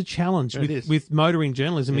 That's the challenge with motoring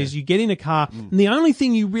journalism is you get in a car and the only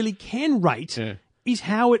thing you really can rate is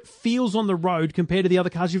how it feels on the road compared to the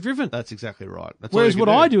other cars you've driven. That's exactly right. That's Whereas what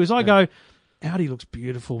I do is I go, Audi looks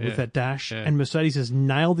beautiful with that dash, and Mercedes has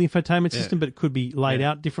nailed the infotainment system, but it could be laid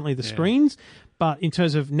out differently, the screens. But in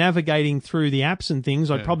terms of navigating through the apps and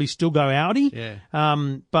things, I'd probably still go Audi. Yeah.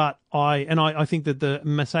 But I think that the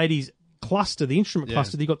Mercedes cluster, the instrument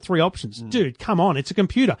cluster, you've got 3 options. Dude, come on, it's a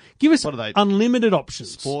computer. Give us unlimited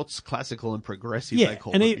options. Sports, classical, and progressive, they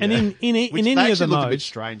call and it. And in any of the modes. A bit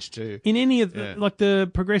strange too. In any of the, like the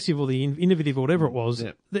progressive or the innovative or whatever it was,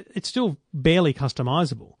 it's still barely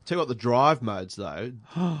customizable. Tell you what, the drive modes though,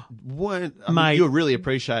 weren't, you really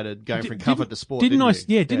appreciated going from comfort to sport, didn't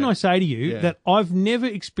you? Didn't I say to you that I've never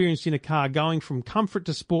experienced in a car going from comfort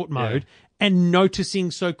to sport mode and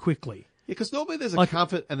noticing so quickly. Yeah, because normally there's a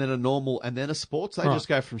comfort and then a normal and then a sports. They just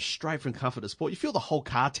go from straight from comfort to sport. You feel the whole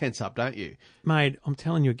car tense up, don't you? Mate, I'm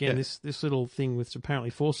telling you again, this little thing with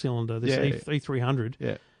apparently 4-cylinder, this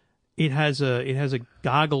E300, it has a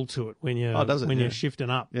gargle to it when you're shifting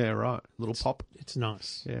up. Yeah, right. Little pop. It's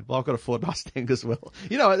nice. Yeah. Well, I've got a Ford Mustang as well.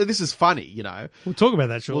 You know, this is funny. You know, we'll talk about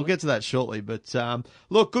that shortly. We'll get to that shortly. But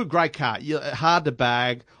look, great car. Hard to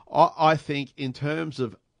bag. I think in terms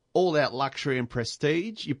of all-out luxury and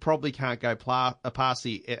prestige, you probably can't go past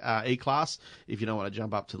the E-Class if you don't want to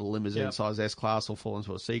jump up to the limousine-size S-Class or fall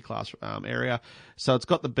into a C-Class area. So it's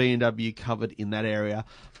got the B&W covered in that area.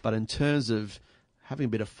 But in terms of having a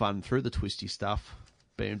bit of fun through the twisty stuff,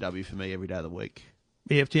 BMW for me every day of the week.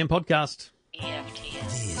 EFTM Podcast. EFTM.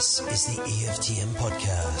 This is the EFTM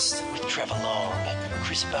Podcast with Trevor Long,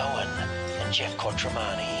 Chris Bowen and Jeff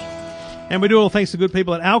Quattromani. And we do all thanks to good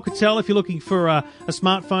people at Alcatel. If you're looking for a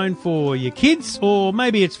smartphone for your kids, or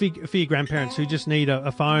maybe it's for your grandparents who just need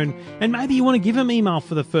a phone, and maybe you want to give them email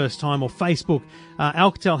for the first time or Facebook,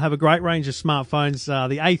 Alcatel have a great range of smartphones.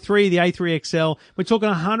 The A3, the A3 XL. We're talking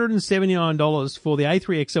 $179 for the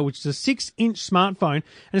A3 XL, which is a 6-inch smartphone,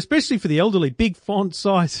 and especially for the elderly, big font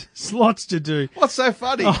size, lots to do. What's so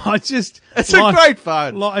funny? It's a great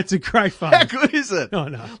phone. It's a great phone. How good is it? Oh,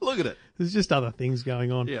 no. Look at it. There's just other things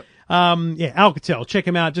going on. Yep. Alcatel. Check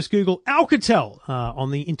them out. Just Google Alcatel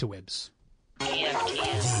on the interwebs.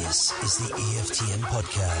 EFTM. This is the EFTM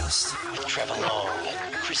Podcast with Trevor Long,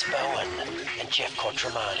 Chris Bowen and Jeff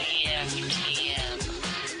Quattromani.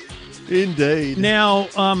 EFTM. Indeed. Now,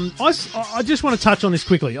 I just want to touch on this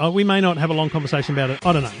quickly. We may not have a long conversation about it.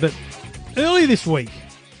 I don't know. But earlier this week,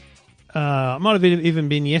 might have even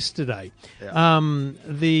been yesterday. Yeah.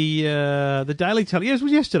 The Daily Telegraph. Yes, it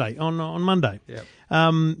was yesterday on Monday. Yeah.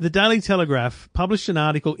 The Daily Telegraph published an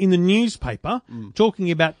article in the newspaper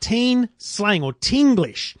talking about teen slang or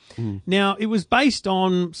Tinglish. Now, it was based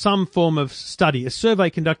on some form of study, a survey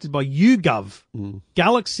conducted by YouGov,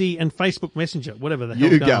 Galaxy and Facebook Messenger, whatever the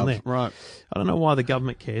hell's going on there. Right. I don't know why the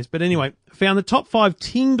government cares, but anyway, found the top 5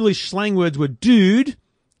 Tinglish slang words were dude,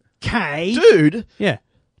 Dude? Yeah.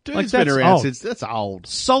 Dude's been around since, that's old.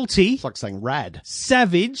 Salty. It's like saying rad.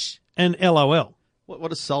 Savage and LOL. What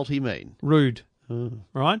does salty mean? Rude.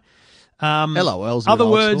 Right? LOL's other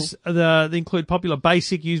words they include popular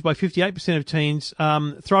basic, used by 58% of teens.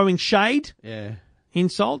 Throwing shade. Yeah.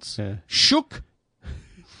 Insults. Yeah. Shook.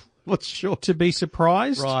 What's shook? To be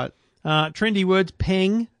surprised. Right. Trendy words,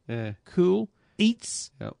 peng. Yeah. Cool. Eats.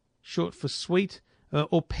 Yep. Short for sweet.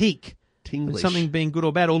 Or peak. Tinglish. Something being good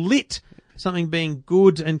or bad. Or lit. Something being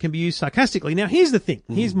good and can be used sarcastically. Now, here's the thing.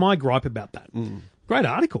 Here's my gripe about that. Great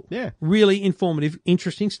article. Yeah. Really informative,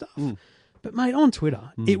 interesting stuff. But, mate, on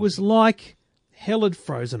Twitter, it was like hell had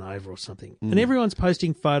frozen over or something. And everyone's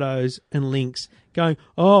posting photos and links going,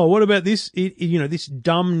 oh, what about this, this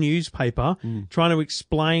dumb newspaper trying to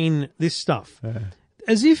explain this stuff.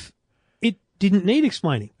 As if it didn't need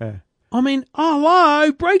explaining. I mean,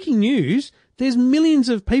 hello, breaking news. There's millions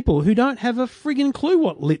of people who don't have a friggin' clue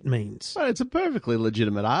what lit means. But it's a perfectly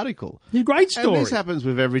legitimate article. A great story. And this happens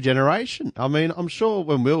with every generation. I mean, I'm sure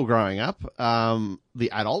when we were growing up,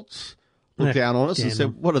 the adults looked down on us and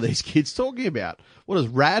said, what are these kids talking about? What does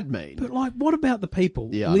rad mean? But, like, what about the people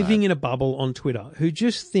Yeah, I living know. in a bubble on Twitter who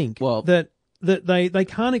just think Well- that they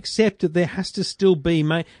can't accept that there has to still be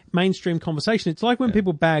mainstream conversation? It's like when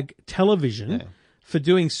people bag television for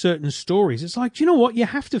doing certain stories. It's like, do you know what? You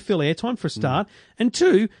have to fill airtime for a start. And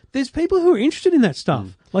two, there's people who are interested in that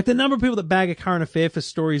stuff. Like the number of people that bag a current affair for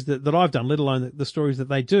stories that I've done, let alone the stories that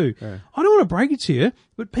they do. I don't want to break it to you,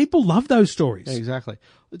 but people love those stories. Exactly.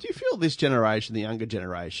 Do you feel this generation, the younger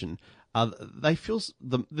generation, they feel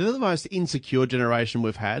they're the most insecure generation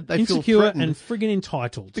we've had? They feel Insecure threatened and friggin'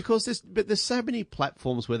 entitled. because there's so many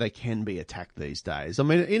platforms where they can be attacked these days. I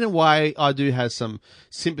mean, in a way, I do have some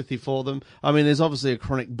sympathy for them. I mean, there's obviously a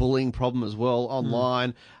chronic bullying problem as well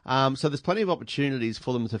online. So there's plenty of opportunities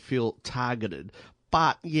for them to feel targeted.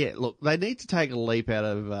 But yeah, look, they need to take a leap out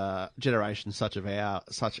of generations such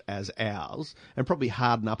as ours, and probably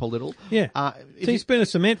harden up a little. Yeah. If So you spin a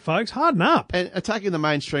cement, folks. Harden up. and attacking the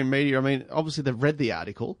mainstream media, I mean, obviously they've read the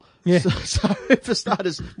article. Yeah. So for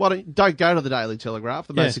starters, why don't go to the Daily Telegraph,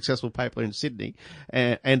 the most successful paper in Sydney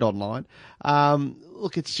and online.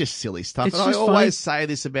 Look, it's just silly stuff. It's and I just always say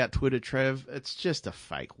this about Twitter, Trev. It's just a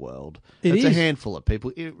fake world. It It's a is. handful of people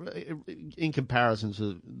in comparison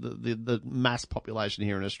to the mass population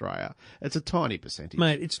here in Australia. It's a tiny percentage.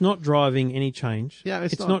 Mate, it's not driving any change. Yeah,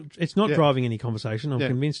 it's not. not. It's not Yeah. driving any conversation. I'm Yeah.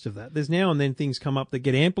 convinced of that. There's now and then things come up that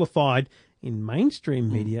get amplified in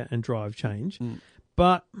mainstream media and drive change.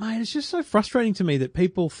 But mate, it's just so frustrating to me that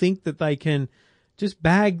people think that they can just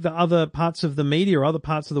bag the other parts of the media or other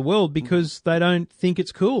parts of the world because they don't think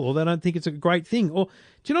it's cool or they don't think it's a great thing. Or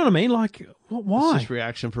do you know what I mean? Like, why? It's just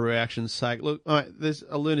reaction for reaction's sake. Look, all right, there's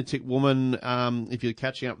a lunatic woman, if you're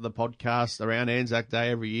catching up with the podcast, around Anzac Day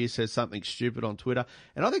every year says something stupid on Twitter.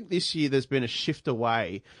 And I think this year there's been a shift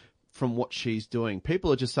away from what she's doing.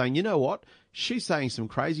 People are just saying, you know what? She's saying some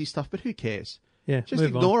crazy stuff, but who cares? Yeah, Just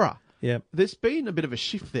move on. ignore her. Yeah. There's been a bit of a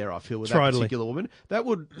shift there, I feel, with that Totally. particular woman. That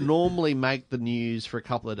would normally make the news for a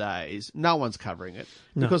couple of days. No one's covering it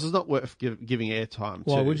because it's not worth giving airtime to.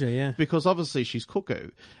 Why would you? Yeah. Because obviously she's cuckoo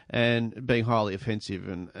and being highly offensive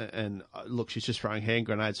and look, she's just throwing hand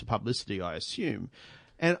grenades for publicity, I assume.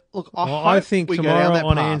 And look, I think we go down tomorrow that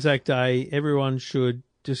on path. Anzac Day, everyone should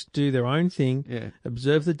just do their own thing, Yeah.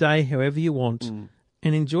 observe the day however you want,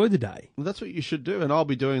 and enjoy the day. Well, that's what you should do, and I'll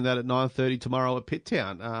be doing that at 9:30 tomorrow at Pitt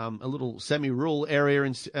Town, a little semi-rural area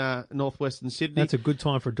in northwestern Sydney. That's a good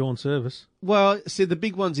time for a dawn service. Well, see, the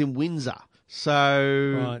big one's in Windsor,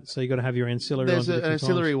 so Right, so you got to have your ancillary there's on. an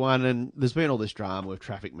ancillary one, and there's been all this drama with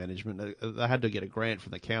traffic management. They had to get a grant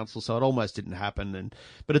from the council, so it almost didn't happen.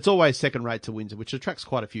 But it's always second rate to Windsor, which attracts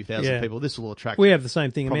quite a few thousand people. This will attract. We have the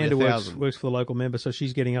same thing. probably Amanda 1,000. works for the local member, so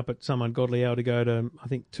she's getting up at some ungodly hour to go to, I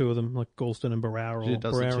think, two of them, like Galston and Barrow, She or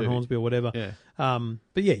does the Barrow and two. Hornsby, or whatever. Yeah.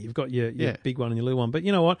 But yeah, you've got your Yeah. big one and your little one. But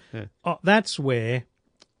you know what? Yeah. That's where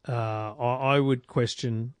I would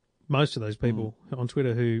question most of those people on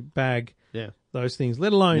Twitter who bag Yeah. those things,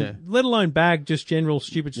 let alone bag just general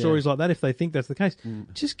stupid stories like that. If they think that's the case,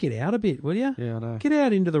 just get out a bit, will you? Yeah, I know. Get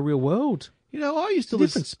out into the real world. You know, I used to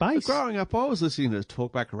Different listen. space. Growing up, I was listening to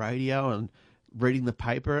talkback radio and reading the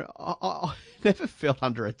paper. I never felt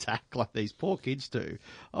under attack like these poor kids do.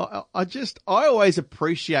 I always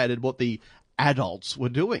appreciated what the adults were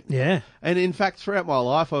doing. Yeah. And in fact, throughout my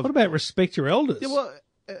life, What about respect your elders? Yeah, well,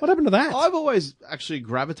 what happened to that? I've always actually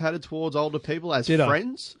gravitated towards older people as Did I?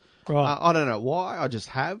 friends. Right. I don't know why. I just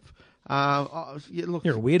have. Look,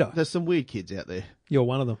 You're a weirdo. There's some weird kids out there. You're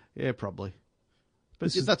one of them. Yeah, probably.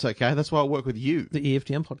 But that's okay. That's why I work with you, The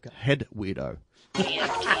EFTM podcast. head weirdo.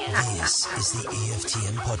 EFTM. This is the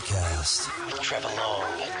EFTM podcast with Trevor Long,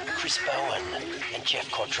 Chris Bowen, and Jeff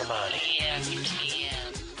Quattromani.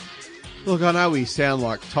 EFTM. Look, I know we sound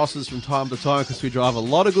like tossers from time to time because we drive a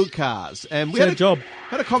lot of good cars. And we It's our job.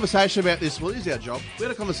 had a conversation about this. Well, it is our job. We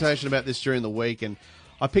had a conversation about this during the week, and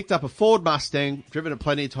I picked up a Ford Mustang, driven it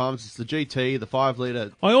plenty of times. It's the GT, the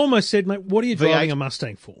 5-litre. I almost said, mate, what are you driving V8. a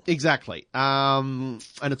Mustang for? Exactly. And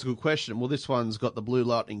it's a good question. Well, this one's got the Blue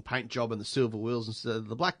Lightning paint job and the silver wheels instead of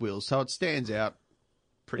the black wheels, so it stands out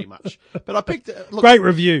pretty much. But I picked look, Great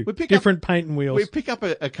review. we pick Different paint and wheels. We pick up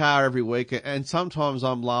a car every week, and sometimes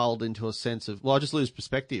I'm lulled into a sense of, I just lose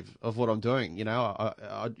perspective of what I'm doing. You know,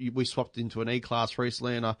 we swapped into an E-Class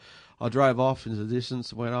recently, and I drove off into the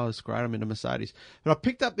distance and went, oh, it's great, I'm in a Mercedes. But I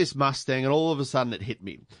picked up this Mustang, and all of a sudden it hit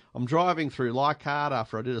me. I'm driving through Leichhardt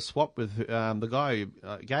after I did a swap with the guy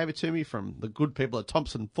who gave it to me from the good people at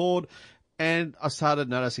Thompson Ford, and I started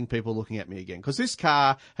noticing people looking at me again. Because this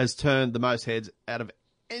car has turned the most heads out of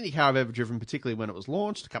any car I've ever driven, particularly when it was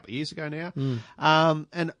launched a couple of years ago now.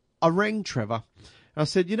 And I rang Trevor, and I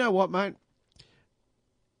said, you know what, mate?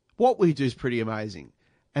 What we do is pretty amazing.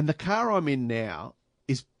 And the car I'm in now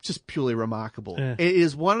is just purely remarkable. Yeah. It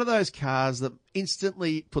is one of those cars that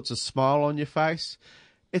instantly puts a smile on your face.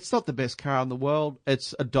 It's not the best car in the world.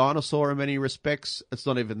 It's a dinosaur in many respects. It's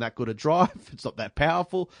not even that good a drive. It's not that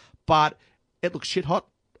powerful, but it looks shit hot.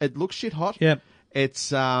 It looks shit hot. Yep.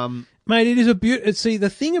 It's Mate, it is a beautiful. See, the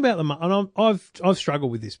thing about and I've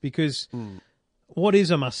struggled with this because what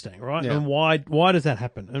is a Mustang, right? Yeah. And why does that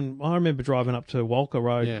happen? And I remember driving up to Walker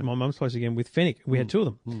Road, my mum's place again, with Fennec. We had two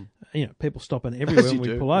of them. You know, people stopping everywhere As you when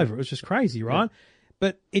we do. pull over. It was just crazy, right?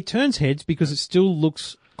 But it turns heads because it still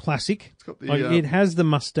looks classic. got the, Like, it has the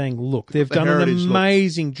Mustang look. They've the done an heritage look.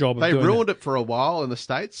 amazing job of They doing ruined that. it for a while in the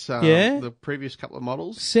States. Yeah. The previous couple of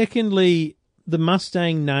models. Secondly, the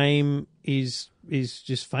Mustang name is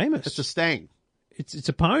just famous. It's a Stang. It's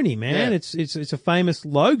a pony, man. Yeah. It's a famous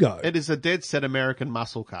logo. It is a dead set American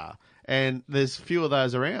muscle car. And there's few of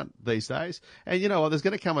those around these days. And you know what? There's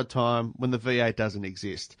going to come a time when the V8 doesn't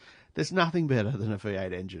exist. There's nothing better than a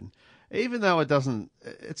V8 engine. Even though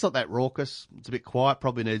it's not that raucous. It's a bit quiet,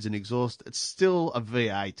 probably needs an exhaust. It's still a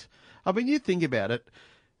V8. I mean, you think about it.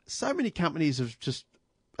 So many companies have just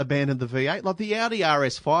abandoned the V8. Like the Audi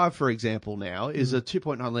RS5, for example, now is a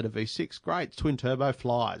 2.9 litre V6. Great. Twin turbo,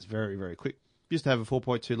 flies very, very quick. Used to have a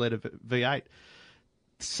 4.2 litre V8.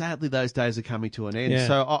 Sadly, those days are coming to an end. Yeah.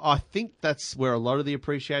 So I think that's where a lot of the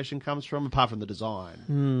appreciation comes from, apart from the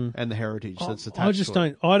design and the heritage that's attached to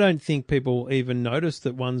it. I don't think people even notice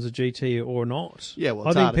that one's a GT or not. Yeah, well, I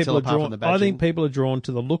it's think hard to tell apart drawn. from the I think badging. people are drawn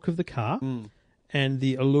to the look of the car and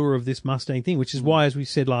the allure of this Mustang thing, which is why, as we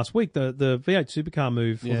said last week, the V8 supercar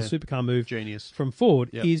move or Yeah. the supercar move Genius. from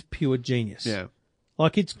Ford Yep. is pure genius. Yeah.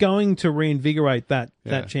 Like, it's going to reinvigorate that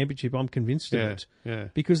Yeah. championship. I'm convinced of Yeah. it. Yeah.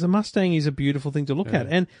 Because the Mustang is a beautiful thing to look at.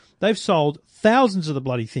 And they've sold thousands of the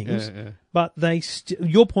bloody things, Yeah, yeah. but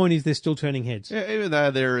your point is they're still turning heads. Yeah, even though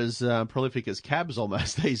they're as prolific as cabs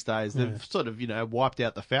almost these days, they've sort of, wiped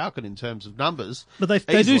out the Falcon in terms of numbers. But they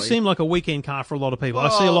do easily. seem like a weekend car for a lot of people. I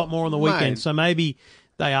see a lot more on the weekend, mate. so maybe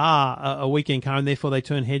they are a weekend car and therefore they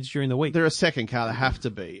turn heads during the week. They're a second car. They have to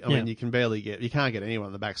be. I Yeah. mean, you can't get anyone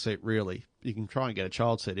in the back seat, really. You can try and get a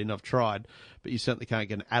child seat in. I've tried, but you certainly can't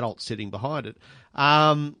get an adult sitting behind it.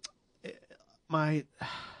 Mate,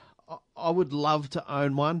 I would love to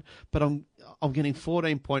own one, but I'm getting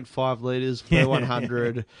 14.5 litres per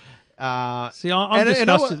 100. See, I'm and you know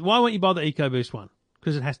disgusted. Why won't you buy the EcoBoost one?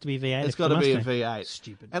 Because it has to be V8. It's got to be a Mustang. V8.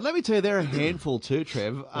 Stupid. And let me tell you, they're a handful too,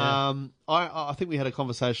 Trev. I think we had a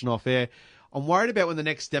conversation off air. I'm worried about when the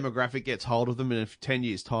next demographic gets hold of them in 10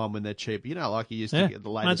 years' time when they're cheap. You know, like you used to get the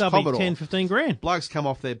Mate, latest they'll Commodore. be 10, 15 grand. Blokes come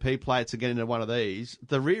off their P plates and get into one of these.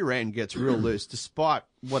 The rear end gets real loose, despite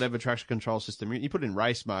whatever traction control system. You put it in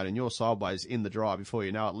race mode and you're sideways in the drive before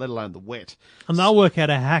you know it, let alone the wet. And they'll work out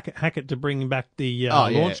a hack it to bring back the Oh,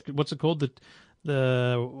 yeah. launch. What's it called?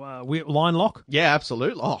 The line lock. Yeah,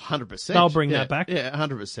 absolutely. Oh, 100%. They'll bring Yeah, that back. Yeah,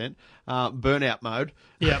 100%. Burnout mode.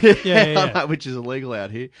 Yeah. Yeah. Which is illegal out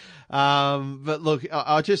here. But look,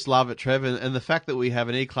 I just love it, Trev. And the fact that we have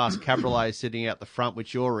an E-Class Cabriolet sitting out the front,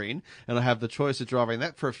 which you're in, and I have the choice of driving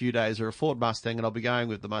that for a few days or a Ford Mustang, and I'll be going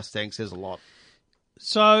with the Mustang, says a lot.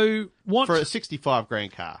 So what? For a 65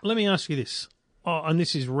 grand car. Let me ask you this. Oh, and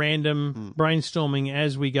this is random brainstorming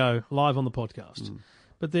as we go live on the podcast.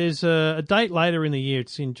 But there's a date later in the year.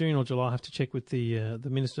 It's in June or July. I have to check with the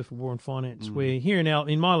Minister for War and Finance. We're here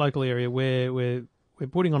in my local area where we're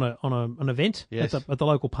putting on an event Yes. at the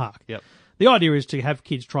local park. Yep. The idea is to have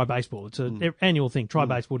kids try baseball. It's an annual thing. Try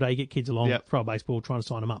baseball day. Get kids along. Yep. Throw a baseball. Trying to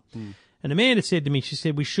sign them up. And Amanda said to me, she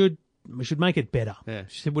said we should make it better. Yeah.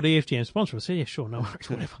 She said, would EFTM sponsor us? I said, yeah, sure, no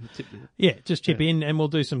worries, whatever. Yeah, just chip in and we'll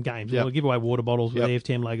do some games. Yep. We'll give away water bottles with Yep.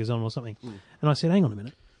 EFTM logos on or something. And I said, hang on a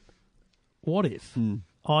minute. What if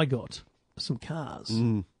I got some cars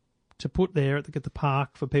to put there at the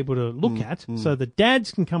park for people to look at so the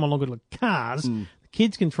dads can come along with the cars, the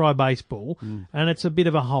kids can try baseball, and it's a bit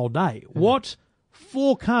of a whole day. What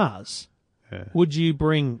 4 cars would you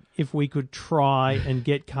bring if we could try and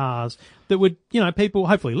get cars that would, people,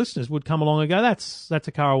 hopefully listeners, would come along and go, that's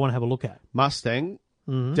a car I want to have a look at. Mustang,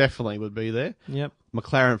 definitely would be there. Yep.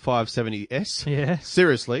 McLaren 570S. Yeah.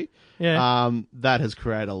 Seriously. Yeah. That has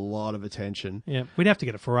created a lot of attention. Yeah. We'd have to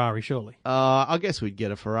get a Ferrari, surely. I guess we'd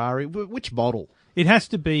get a Ferrari. Which model? It has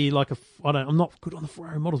to be like I'm not good on the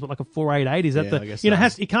Ferrari models, but like a 488. Is that Yeah, I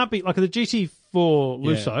guess it can't be like the GT4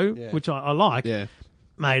 Lusso, yeah. which I like. Yeah.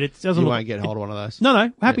 Mate, it doesn't You look. won't get hold of one of those.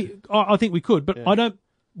 No, happy. I think we could, but I don't.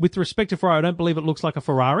 With respect to Ferrari, I don't believe it looks like a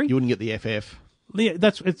Ferrari. You wouldn't get the FF. Yeah,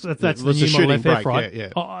 that's the It's new a model shooting FF, brake, right? yeah.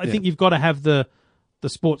 I think you've got to have the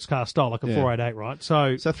sports car style, like a Yeah. 488, right?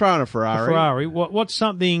 So throw in a a Ferrari. Ferrari. What's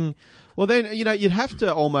something? Well, then, you'd have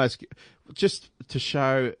to almost, just to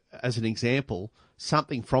show as an example,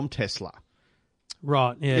 something from Tesla.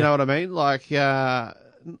 Right. Yeah. You know what I mean? Like,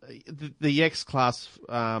 the X class,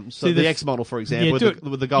 See, the X model, for example,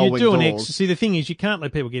 with the gold you wing do an doors. X. See, the thing is, you can't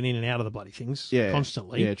let people get in and out of the bloody things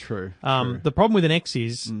constantly. Yeah, true. The problem with an X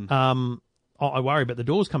is, I worry about the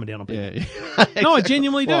doors coming down on people. Yeah. No, I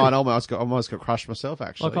genuinely do. Well, I almost got crushed myself,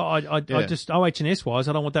 actually. Like I just OH&S wise,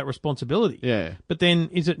 I don't want that responsibility. Yeah. But then,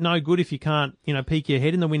 is it no good if you can't, peek your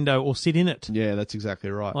head in the window or sit in it? Yeah, that's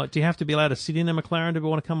exactly right. Like, do you have to be allowed to sit in a McLaren to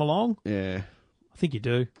want to come along? Yeah. I think you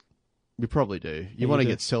do. You probably do. You you want to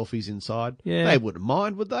do. get selfies inside. Yeah. They wouldn't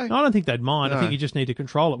mind, would they? I don't think they'd mind. I No. think you just need to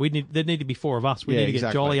control it. There'd need to be four of us. We Yeah, need to get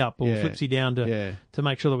exactly. Jolly up or Yeah. Flipsy down to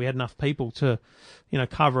make sure that we had enough people to,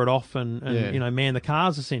 cover it off and Yeah. man the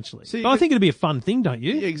cars essentially. See, but I but- think it'd be a fun thing, don't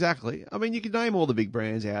you? Yeah, exactly. I mean, you could name all the big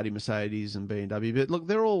brands, Audi, Mercedes, and BMW, but look,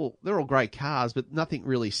 they're all great cars, but nothing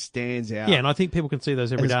really stands out. Yeah, and I think people can see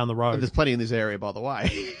those every day on the road. There's plenty in this area, by the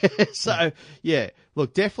way. So, yeah,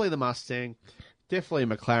 look, definitely the Mustang, definitely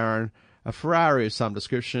a McLaren, a Ferrari of some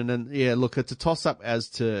description, and yeah, look, it's a toss-up as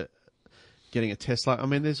to getting a Tesla. I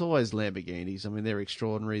mean, there's always Lamborghinis. I mean, they're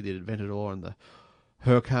extraordinary, the Aventador and the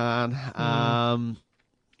Huracan.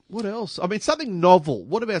 What else? I mean, something novel.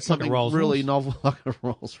 What about something Rolls really Royce? novel, like a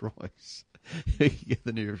Rolls Royce? You can get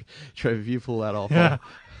the new Trevor, if you pull that off, Yeah.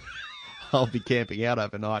 I'll be camping out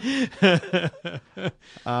overnight.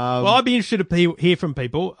 Well, I'd be interested to hear from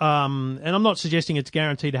people, and I'm not suggesting it's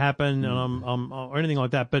guaranteed to happen, and or anything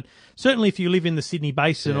like that. But certainly, if you live in the Sydney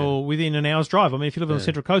Basin Yeah. or within an hour's drive, I mean, if you live on the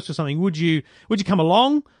Central Coast or something, would you come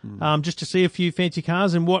along just to see a few fancy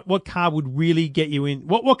cars? And what car would really get you in?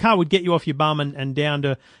 What car would get you off your bum and down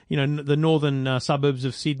to the northern suburbs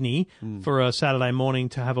of Sydney for a Saturday morning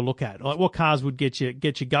to have a look at? Like, what cars would get you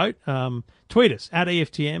goat? Tweet us at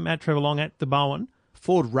EFTM, at Trevor Long, at The Bowen.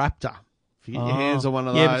 Ford Raptor. If you get your hands on one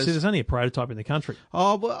of those. Yeah, but see, there's only a prototype in the country.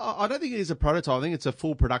 Oh, well, I don't think it is a prototype. I think it's a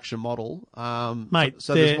full production model. Mate,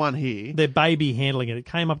 so there's one here. They're baby handling it. It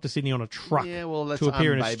came up to Sydney on a truck Yeah, well, let's to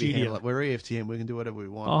appear in a unbaby studio. handle it. We're EFTM. We can do whatever we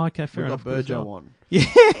want. Oh, okay, fair We've enough. got Burjo As well. on.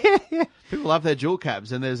 Yeah. People love their dual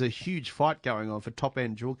cabs, and there's a huge fight going on for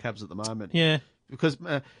top-end dual cabs at the moment. Yeah. Because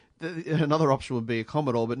another option would be a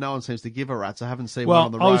Commodore, but no one seems to give a rat's. I haven't seen one Well,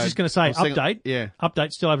 on the road. I was just going to say, I'm seeing- update. Yeah,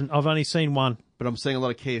 Update. Still haven't. I've only seen one. but I'm seeing a lot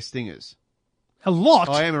of Kia Stingers. A lot.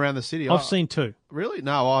 I am around the city. I've seen two. Really?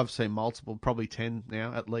 No, I've seen multiple, probably 10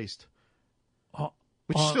 now at least, Oh,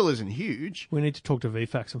 which still isn't huge. we need to talk to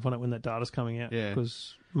VFAX and find out when that data's coming out. Yeah.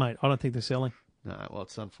 Because, mate, I don't think they're selling. No, well,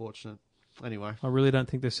 it's unfortunate. Anyway, I really don't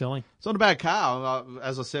think they're selling. it's not a bad car.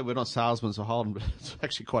 As I said, we're not salesmen for Holden, but it's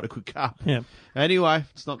actually quite a good car. Yeah. Anyway,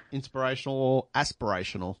 it's not inspirational or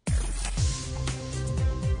aspirational.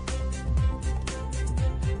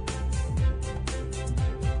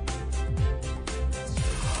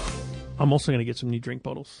 I'm also going to get some new drink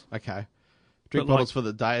bottles. Okay. Drink But, bottles like- for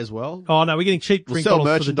the day as well. Oh no, we're getting cheap We'll drink sell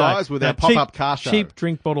bottles for the day. merchandise with our Now, cheap- pop-up car show. Cheap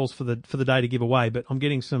drink bottles for the day to give away, but I'm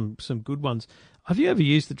getting some good ones. Have you ever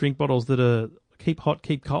used the drink bottles that are keep hot,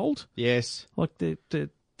 keep cold? Yes. Like they're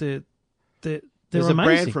There's amazing. a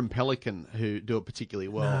brand from Pelican who do it particularly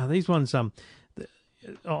well. These ones,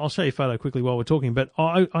 I'll show you a photo quickly while we're talking. But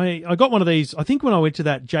I got one of these. I think when I went to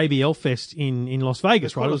that JBL Fest in Las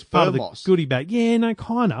Vegas, They're right? It called was part of the thermos. goodie bag. Yeah, no,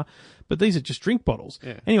 kinda. But these are just drink bottles.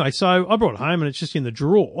 Yeah. Anyway, so I brought it home and it's just in the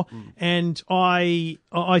drawer. And I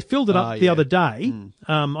filled it up the yeah. other day.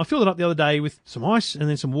 I filled it up the other day with some ice and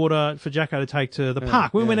then some water for Jacko to take to the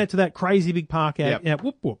park. We yeah. went out to that crazy big park out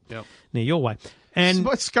Whoop Whoop Yep. near your way. And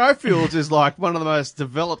But Schofields is like one of the most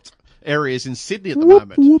developed areas in Sydney at the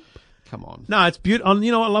moment. Come on. no, it's beautiful.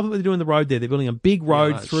 You know, I love what they're doing the road there. They're building a big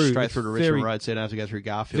road through. Straight It's through to Richmond very- Road, so you don't have to go through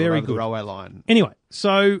Garfield very over the good. railway line. Anyway,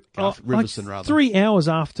 so Riverson, rather. 3 hours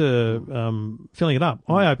after filling it up,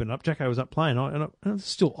 I opened it up. Jacko was up playing, and there's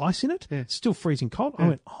still ice in it. Yeah. It's still freezing cold. I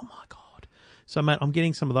went, oh my god! So, mate, I'm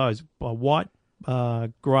getting some of those white,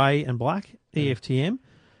 grey, and black EFTM.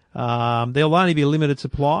 There'll only be a limited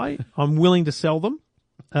supply. I'm willing to sell them.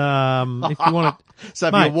 If you want to, So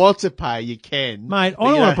if Mate. you want to pay, you can. mate, but I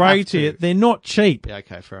you don't want don't to brag have to you. They're not cheap, Yeah,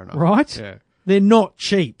 okay, fair enough. right? Yeah. They're not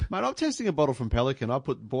cheap. Mate, I'm testing a bottle from Pelican. I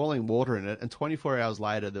put boiling water in it, and 24 hours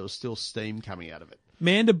later, there was still steam coming out of it.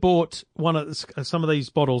 Manda bought some of these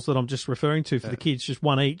bottles that I'm just referring to for the kids, just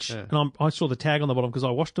one each, and I saw the tag on the bottom because I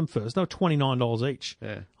washed them first. They were $29 each.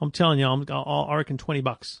 Yeah. I'm telling you, I reckon $20,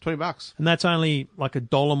 $20. and that's only like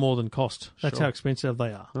 $1 more than cost. That's Sure. how expensive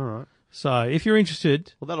they are. All right. So if you're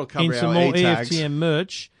interested Well, that'll cover in our some more e-tags. EFTM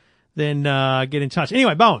merch, then get in touch.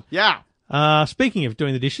 Anyway, Bowen, Yeah. speaking of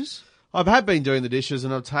doing the dishes, I have been doing the dishes,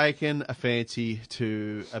 and I've taken a fancy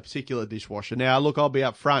to a particular dishwasher. Now, look, I'll be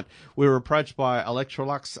up front. We were approached by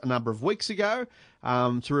Electrolux a number of weeks ago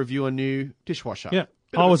to review a new dishwasher. yeah,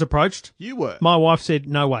 I was approached. You were. My wife said,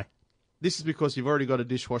 no way. This is because you've already got a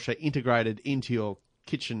dishwasher integrated into your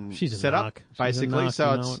kitchen She's a setup, narc. She's a basically. narc,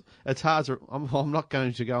 So you know it's hard to. I'm not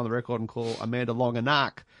going to go on the record and call Amanda Long a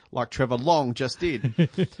narc like Trevor Long just did.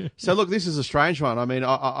 So look, this is a strange one. I mean,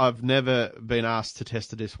 I've never been asked to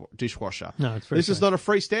test a dishwasher. No, it's very This is not a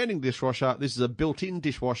freestanding dishwasher. This is a built-in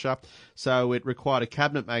dishwasher. So it required a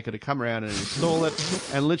cabinet maker to come around and install it.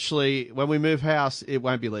 And literally, when we move house, it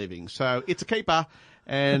won't be leaving. So it's a keeper.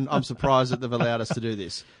 And I'm surprised that they've allowed us to do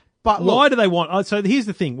this. But look, Why do they want? So here's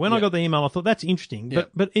the thing. When I Yeah. got the email, I thought that's interesting, Yeah.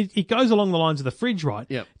 but it goes along the lines of the fridge, right?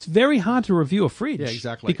 Yeah. It's very hard to review a fridge. Yeah,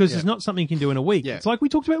 exactly. Because Yeah. it's not something you can do in a week. Yeah. It's like we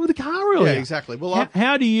talked about with the car earlier. Yeah, exactly. Well,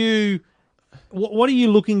 how do you? What are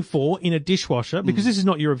you looking for in a dishwasher? Because this is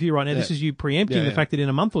not your review right now. This Yeah. is you preempting Yeah, the yeah. fact that in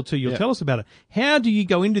a month or two you'll Yeah. tell us about it. How do you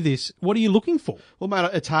go into this? What are you looking for? Well, mate,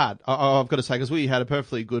 it's hard. I've got to say, because we had a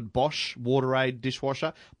perfectly good Bosch WaterAid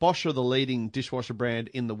dishwasher. Bosch are the leading dishwasher brand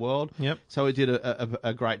in the world. Yep. So it did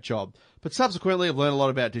a great job. But subsequently, I've learned a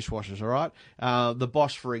lot about dishwashers, all right? The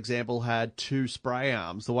Bosch, for example, had 2 spray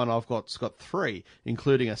arms. The one I've got's got 3,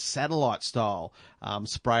 including a satellite-style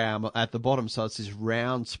spray arm at the bottom. So it's this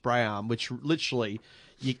round spray arm, which literally...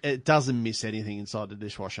 it doesn't miss anything inside the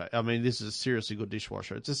dishwasher. I mean, this is a seriously good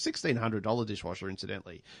dishwasher. It's a $1,600 dishwasher,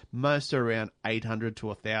 incidentally. Most are around $800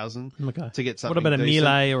 to $1,000 Okay. to get something What about a decent.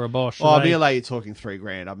 Miele or a Bosch? Oh, Are they- Miele, you're talking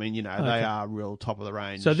 $3,000. I mean, you know, they Okay. are real top of the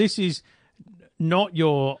range. So this is not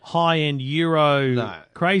your high-end Euro no,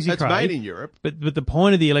 crazy it's crate. made in Europe. But the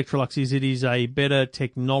point of the Electrolux is it is a better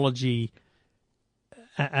technology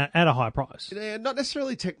at a high price. Yeah, not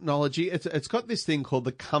necessarily technology. It's got this thing called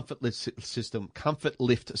the Comfort Lift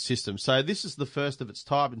system. So this is the first of its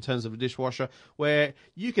type in terms of a dishwasher where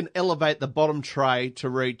you can elevate the bottom tray to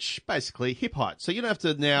reach basically hip height. So you don't have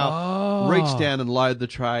to now reach down and load the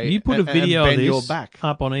tray. You put a and video bend of your this back.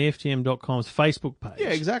 up on EFTM.com's Facebook page. Yeah,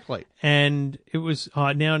 exactly. And it was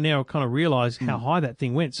now I kind of realise how high that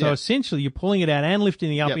thing went. So Yeah. essentially, you're pulling it out and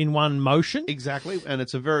lifting it up Yep. in one motion. Exactly, and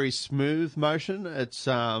it's a very smooth motion.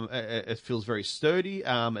 It feels very sturdy.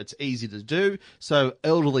 It's easy to do. So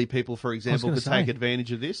elderly people, for example, gonna could say. take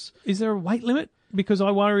advantage of this. Is there a weight limit? Because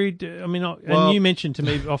I worried. Well- and you mentioned to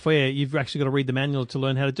me off air, you've actually got to read the manual to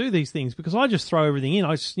learn how to do these things. Because I just throw everything in.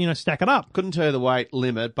 I just stack it up. Couldn't tell you the weight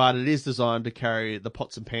limit, but it is designed to carry the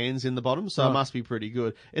pots and pans in the bottom, so Right. it must be pretty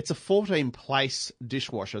good. It's a 14-place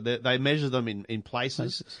dishwasher. They measure them in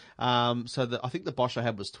places. I think the Bosch I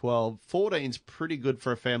had was 12. 14's pretty good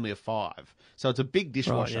for a family of 5. So it's a big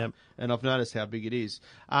dishwasher, yep. and I've noticed how big it is.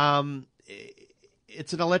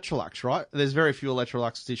 It's an Electrolux, right? There's very few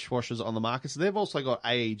Electrolux dishwashers on the market. So they've also got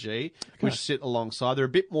AEG, which sit alongside. They're a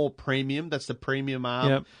bit more premium. That's the premium arm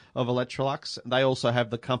Yep. of Electrolux. They also have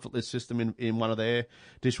the Comfort Lift system in one of their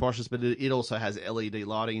dishwashers, but it also has LED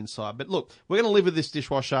lighting inside. But look, we're going to live with this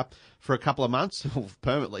dishwasher for a couple of months,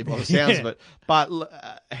 permanently by the sounds of it. But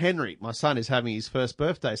Henry, my son, is having his first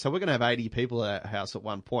birthday, so we're going to have 80 people at our house at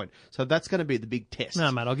one point. So that's going to be the big test. No,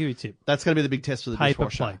 mate, I'll give you a tip. That's going to be the big test for the Paper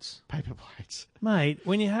dishwasher. plates. Paper plates. Mate,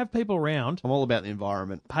 when you have people around, I'm all about the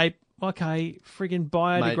environment. friggin' Mate,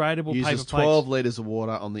 biodegradable uses paper 12 plates. litres of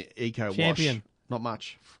water on the Eco Wash. Champion. Not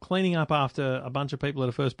much. Cleaning up after a bunch of people at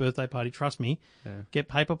a first birthday party, trust me, get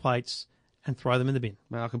paper plates and throw them in the bin.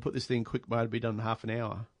 Man, I can put this thing in quick mode, be done in half an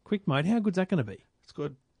hour. Quick mode, how good's that going to be? It's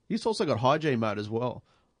good. It's also got hygiene mode as well.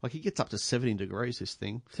 Like, it gets up to 17 degrees, this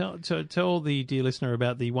thing. Tell the dear listener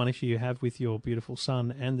about the one issue you have with your beautiful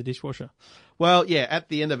son and the dishwasher. Well, yeah, at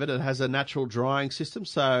the end of it, it has a natural drying system,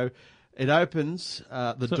 so it opens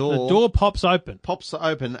the door. The door pops open. Pops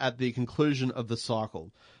open at the conclusion of the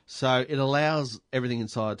cycle. So it allows everything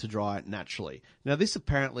inside to dry naturally. Now, this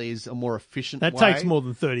apparently is a more efficient That way. takes more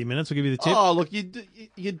than 30 minutes. I'll give you the tip. Oh, look, you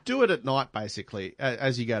do it at night, basically,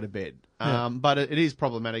 as you go to bed. Yeah. But it is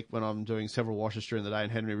problematic when I'm doing several washes during the day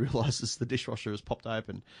and Henry realises the dishwasher has popped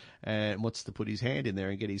open and wants to put his hand in there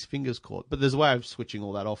and get his fingers caught. But there's a way of switching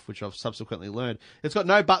all that off, which I've subsequently learned. It's got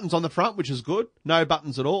no buttons on the front, which is good. No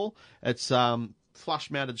buttons at all. It's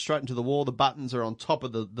flush mounted straight into the wall. The buttons are on top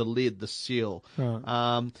of the lid, the seal.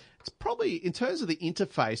 Right. It's probably, in terms of the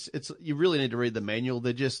interface, you really need to read the manual.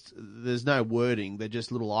 There's no wording. They're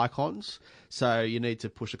just little icons. So you need to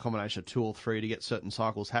push a combination of 2 or 3 to get certain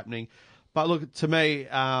cycles happening. But look, to me,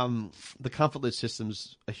 the comfort lid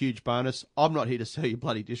system's a huge bonus. I'm not here to sell you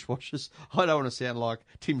bloody dishwashers. I don't want to sound like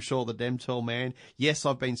Tim Shaw, the Demtel man. Yes,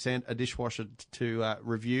 I've been sent a dishwasher to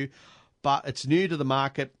review, but it's new to the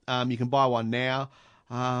market. You can buy one now.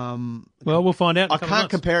 Well, we'll find out. in a I couple of can't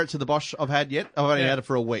months. compare it to the Bosch I've had yet. I've only had it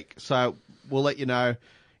for a week. So we'll let you know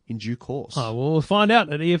in due course. Oh, well, we'll find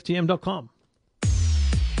out at EFTM.com.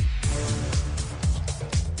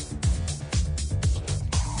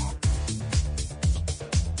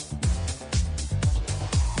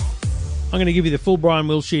 I'm going to give you the full Brian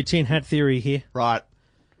Wilshire tin hat theory here. Right.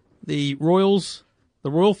 The Royals,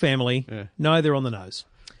 the royal family, know they're on the nose.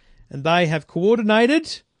 And they have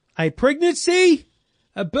coordinated a pregnancy,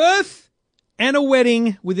 a birth, and a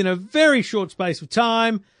wedding within a very short space of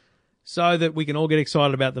time so that we can all get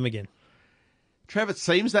excited about them again. Trev, it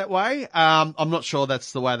seems that way. I'm not sure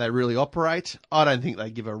that's the way they really operate. I don't think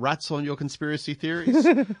they give a rat's on your conspiracy theories.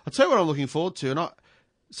 I'll tell you what I'm looking forward to.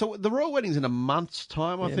 So the royal wedding's in a month's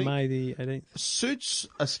time, I think. May the 18th. Suits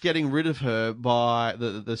us getting rid of her by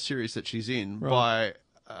the series that she's in via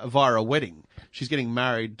a wedding. She's getting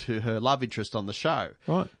married to her love interest on the show.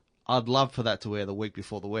 Right. I'd love for that to air the week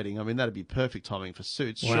before the wedding. I mean, that'd be perfect timing for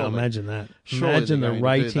Suits. Wow, surely. imagine that. Surely Imagine they're the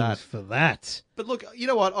going to do that. ratings for that. But look, you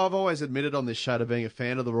know what? I've always admitted on this show to being a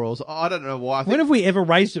fan of the Royals. I don't know why. I When think have we ever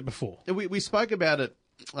raised it before? we spoke about it,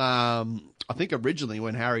 I think originally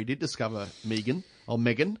when Harry did discover Meghan.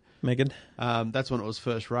 Megan. That's when it was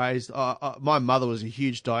first raised. My mother was a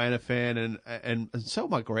huge Diana fan, and so were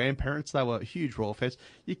my grandparents. They were huge royal fans.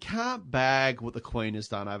 You can't bag what the Queen has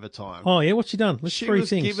done over time. Oh, yeah, what's she done? Let's she three was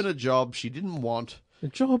things. given a job she didn't want. A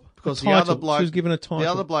job? Because a the title. other bloke, She was given a title. the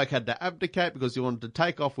other bloke had to abdicate because he wanted to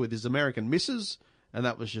take off with his American missus, and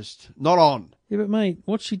that was just not on. Yeah, but mate,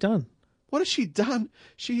 what's she done? What has she done?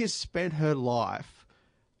 She has spent her life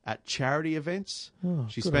at charity events.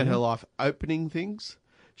 She good spent on her her. life opening things.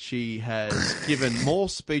 She has given more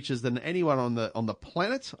speeches than anyone on the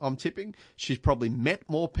planet, I'm tipping. She's probably met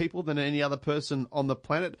more people than any other person on the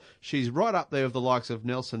planet. She's right up there with the likes of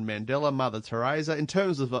Nelson Mandela, Mother Teresa, in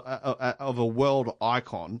terms of a world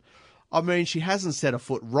icon. I mean, she hasn't set a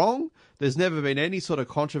foot wrong. There's never been any sort of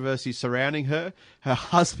controversy surrounding her. Her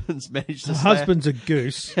husband's managed to Her husband's a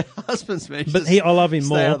goose. husband's managed But to I love him stay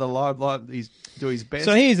more. out of the limelight. He's do his best.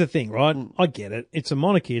 So here's the thing, right? I get it. It's a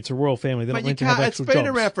monarchy. It's a royal family. They're But not you meant to have can't. It's actual been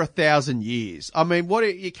jobs. around for 1,000 years. I mean,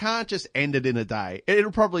 you can't just end it in a day.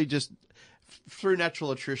 It'll probably just through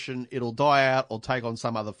natural attrition, it'll die out or take on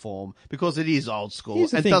some other form because it is old school.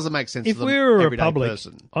 Here's the It thing. doesn't make sense If for the we were a everyday republic,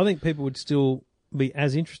 person. I think people would still be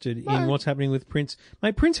as interested in what's happening with Prince.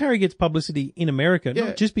 Mate, Prince Harry gets publicity in America, Yeah.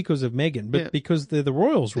 not just because of Meghan, but Yeah. because they're the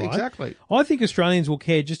royals, right? Exactly. I think Australians will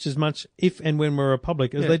care just as much if and when we're a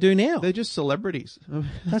republic as they do now. They're just celebrities.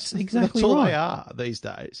 That's exactly That's all right. they are these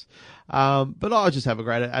days. But I just have a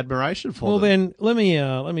great admiration for Well, them. then let me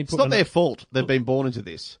put. It's not their fault they've been born into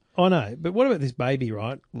this. I know, but what about this baby,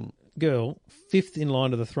 right? Girl, 5th in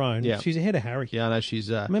line to the throne. Yeah. She's ahead of Harry. Yeah, I know she's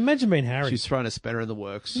I mean, imagine being Harry. she's thrown a spanner in the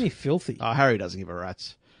works. Isn't he filthy? Oh, Harry doesn't give a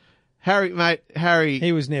rat's. Harry,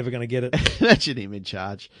 He was never going to get it. imagine him in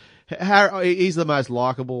charge. Harry, he's the most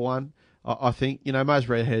likable one, I think. You know, most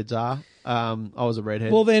redheads are. I was a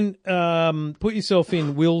redhead. Well, then put yourself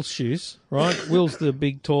in Will's shoes, right? Will's the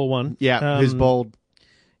big, tall one. yeah, who's bald.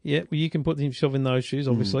 Yeah, well, you can put yourself in those shoes,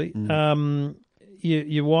 obviously.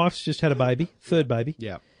 Your wife's just had a baby, third baby.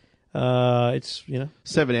 Yeah. It's,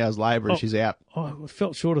 7 hours labour and she's out. it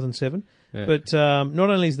felt shorter than 7. Yeah. But not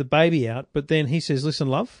only is the baby out, but then he says, listen,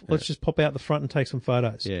 love, let's just pop out the front and take some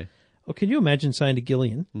photos. Yeah. Well, can you imagine saying to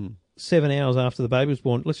Gillian, 7 hours after the baby was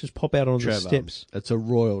born, let's just pop out on the Trevor, steps? it's a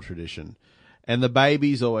royal tradition. And the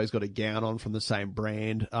baby's always got a gown on from the same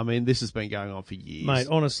brand. I mean, this has been going on for years. Mate,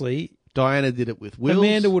 honestly, Diana did it with Wills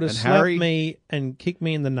Amanda would have and slapped Harry. me and kicked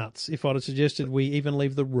me in the nuts if I'd have suggested we even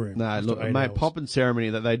leave the room. No, after look, 8 mate, hours. pomp and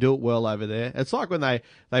ceremony, that they do it well over there. It's like when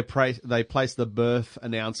they place the birth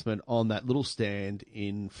announcement on that little stand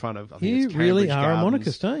in front of, I think You it's really Cambridge are a Gardens.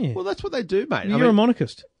 monarchist, aren't you? Well, that's what they do, mate. You're a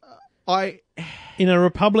monarchist. In a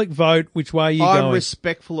republic vote, which way are you I'm going?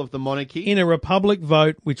 respectful of the monarchy. In a republic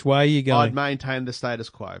vote, which way are you I'd going? maintain the status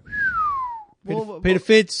quo. Peter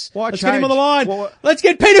Fitz. Why Let's get him on the change? line. Let's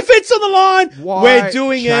get Peter Fitz on the line. Why We're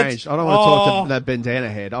doing change? it. I don't want to talk to that bandana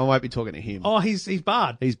head. I won't be talking to him. Oh, he's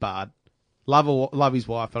barred. He's barred. Love his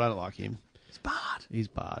wife, but I don't like him. He's barred. He's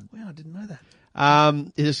barred. Wow, I didn't know that.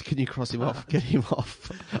 Can you cross him off? Get him off.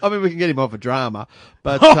 I mean, we can get him off for drama,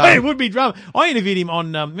 but It would be drama. I interviewed him on.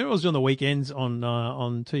 Remember, I was doing the weekends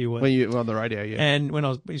on To You Were. when you were on the radio, yeah. And when I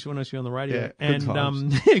was on the radio, Yeah, good and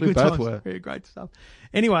times. yeah, We good both times. were. Yeah, great stuff.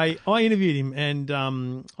 Anyway, I interviewed him, and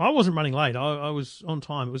I wasn't running late. I was on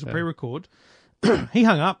time. It was a pre-record. He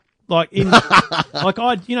hung up you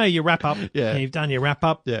wrap up. Yeah. And you've done your wrap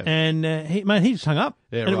up. Yeah. And he just hung up.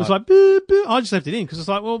 Yeah, and it was right. like boo, boo. I just left it in because it's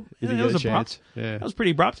like, well, didn't it get was a abrupt. chance. Yeah. That was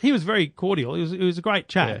pretty abrupt. He was very cordial. It was a great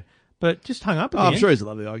chat. Yeah. But just hung up. At Oh, the I'm end. sure he's a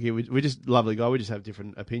lovely guy. We're just lovely guy. We just have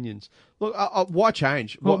different opinions. Look, why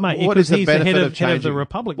change? Well, mate, what because is the he's the benefit head of of changing? the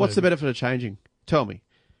Republic What's the movement. benefit of changing? Tell me.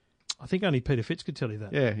 I think only Peter Fitz could tell you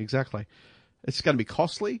that. Yeah, exactly. It's going to be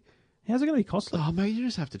costly. How's it going to be costly? Oh, mate, you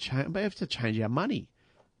just have to change. We have to change our money.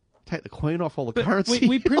 Take the Queen off all the currency.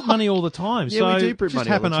 We print money all the time. Yeah, so we do print just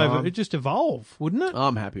money all the happen over. time. It just evolve, wouldn't it?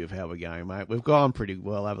 I'm happy with how we're going, mate. We've gone pretty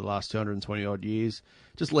well over the last 220 odd years.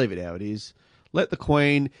 Just leave it how it is. Let the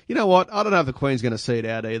Queen. You know what? I don't know if the Queen's going to see it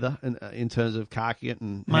out either in terms of carking it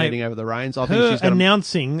and Mate, handing over the reins. I think Her she's going to.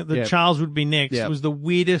 announcing that Yeah. Charles would be next Yeah. was the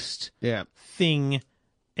weirdest Yeah, thing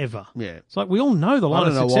ever. yeah. It's like we all know the I line don't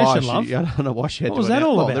of know why succession, love. I don't know why she had What to was that announce-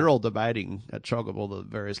 all well, about? They're all debating at CHOG, all the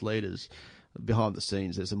various leaders. Behind the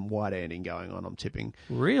scenes, there's some white-handing going on, I'm tipping.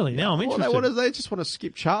 Really? Now I'm Well, interested. they just want to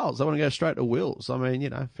skip Charles. They want to go straight to Wills. I mean,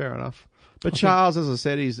 fair enough. But Charles, as I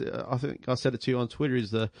said, I think I said it to you on Twitter,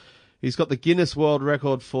 he's got the Guinness World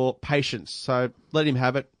Record for patience. So let him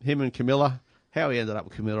have it. Him and Camilla. How he ended up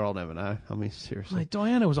with Camilla, I'll never know. I mean, seriously. Mate,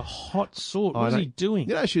 Diana was a hot sort. What I was know. he doing?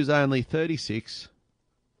 You know, she was only 36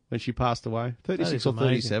 when she passed away. 36 is or amazing.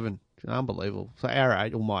 37. Unbelievable. So our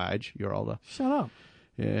age, or my age, you're older. Shut up.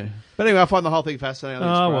 Yeah. But anyway, I find the whole thing fascinating.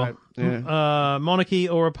 I think it's great. Yeah. Monarchy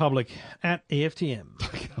or Republic at EFTM.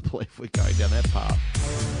 I can't believe we're going down that path.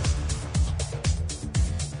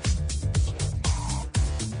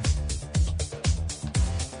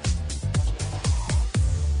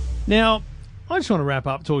 Now, I just want to wrap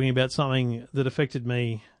up talking about something that affected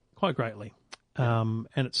me quite greatly, and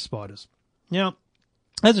it's spiders. Now,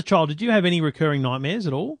 as a child, did you have any recurring nightmares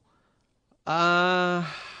at all? No,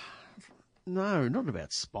 not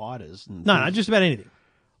about spiders. And No, things. just about anything.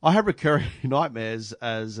 I have recurring nightmares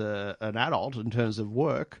as an adult in terms of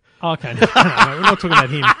work. Okay, no, we're not talking about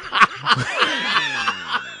him.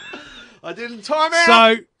 I didn't time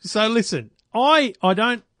out. So listen, I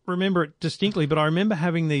don't remember it distinctly, but I remember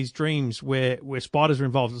having these dreams where spiders were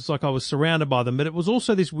involved. It's like I was surrounded by them, but it was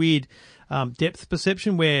also this weird depth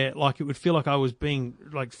perception where like it would feel like I was being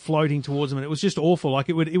like floating towards them, and it was just awful. Like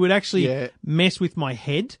it would actually Yeah. mess with my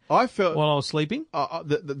head I felt while I was sleeping.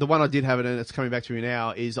 the one I did have, and it's coming back to me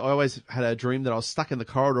now, is I always had a dream that I was stuck in the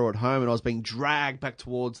corridor at home and I was being dragged back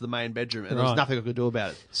towards the main bedroom, and there was Right. nothing I could do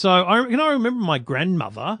about it. So I remember my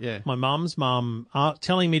grandmother, Yeah. my mum's mum,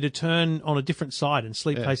 telling me to turn on a different side and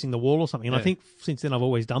sleep facing the wall or something. And I Yeah. think since then I've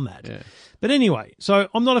always done that. Yeah. But anyway, so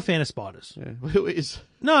I'm not a fan of spiders. Yeah. Who is?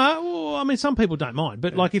 No, well, I mean, some people don't mind.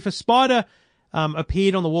 But like if a spider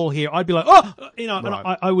appeared on the wall here, I'd be like, oh, and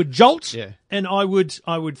Right. I would jolt, Yeah. and I would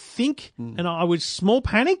think, and I would small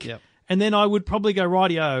panic. Yep. And then I would probably go,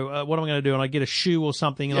 rightio, what am I going to do? And I'd get a shoe or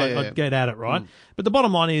something, and I'd get at it, right? But the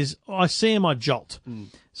bottom line is, I see him, I jolt.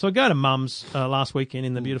 So I go to Mum's last weekend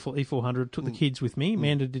in the beautiful E400, took the kids with me.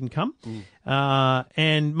 Amanda didn't come.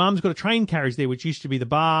 And Mum's got a train carriage there, which used to be the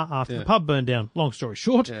bar after the pub burned down. Long story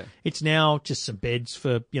short, it's now just some beds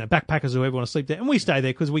for backpackers or whoever want to sleep there. And we stay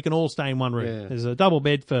there because we can all stay in one room. Yeah. There's a double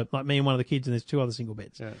bed for like me and one of the kids, and there's two other single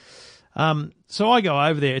beds. So I go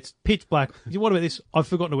over there. It's pitch black. What about this? I've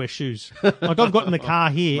forgotten to wear shoes. Like I've got in the car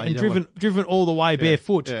here and driven all the way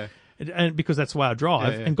barefoot, Yeah. and because that's the way I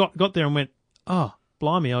drive. Yeah. And got there and went, oh,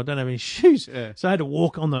 blimey, I don't have any shoes. Yeah. So I had to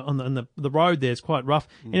walk on the road there. It's quite rough.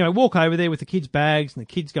 Anyway, walk over there with the kids' bags, and the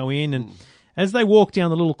kids go in, and as they walk down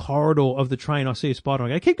the little corridor of the train, I see a spider. I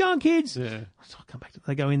go, keep going, kids. Yeah. So I come back.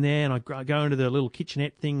 They go in there, and I go into the little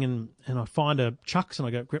kitchenette thing, and I find a chucks, and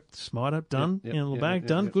I go, grip the spider, done. Yep, In a little yep, bag, yep,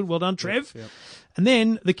 done. yep. Good, well done, Trev. Yep. And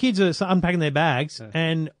then the kids are unpacking their bags,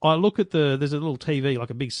 and I look at there's a little TV, like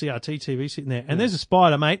a big CRT TV sitting there, and there's a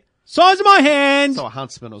spider, mate, size of my hand, So a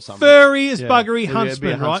huntsman or something. furry as buggery, It'd be a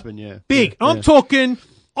huntsman, right? huntsman, yeah. Big. Yeah. I'm talking,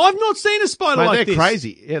 I've not seen a spider Mate, like they're this.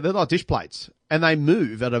 crazy. Yeah, they're like dish plates. And they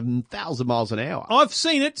move at 1,000 miles an hour. I've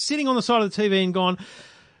seen it sitting on the side of the TV and gone,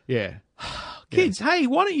 Yeah. Kids, hey,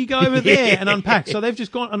 why don't you go over there and unpack? So they've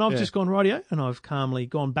just gone, and I've just gone, rightio, and I've calmly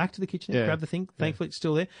gone back to the kitchen, Yeah. grabbed the thing. Thankfully, it's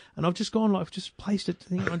still there. And I've just gone, like, I've just placed it,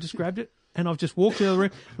 and I just grabbed it. And I've just walked to the other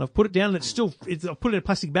room, and I've put it down, and I've put it in a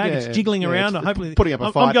plastic bag. Yeah, It's jiggling yeah, around. it's Hopefully, putting up a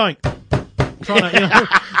I'm fight. going, trying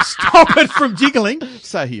to stop it from jiggling.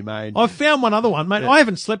 So humane. I've found one other one, mate. I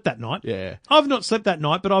haven't slept that night. Yeah. I've not slept that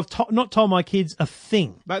night, but I've not told my kids a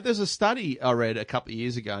thing. Mate, there's a study I read a couple of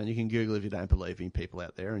years ago, and you can Google if you don't believe me, people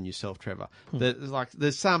out there, and yourself, Trevor.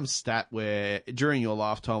 There's some stat where during your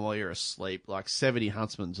lifetime while you're asleep, like 70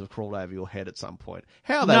 huntsmen have crawled over your head at some point.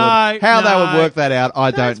 How they would work that out,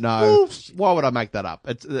 I That's don't know. bullshit. Why would I make that up?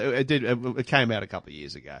 It came out a couple of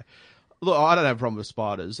years ago. Look, I don't have a problem with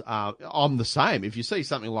spiders. I'm the same. If you see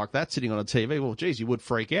something like that sitting on a TV, well, geez, you would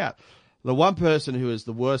freak out. The one person who is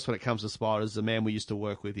the worst when it comes to spiders is the man we used to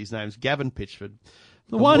work with. His name's Gavin Pitchford.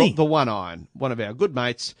 The one iron, one of our good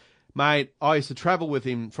mates. Mate, I used to travel with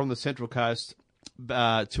him from the Central Coast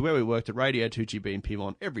to where we worked at Radio 2GB in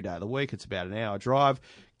Pyrmont every day of the week. It's about an hour drive.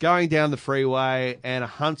 Going down the freeway, and a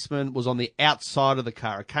huntsman was on the outside of the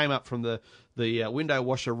car. It came up from the window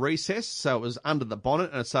washer recess, so it was under the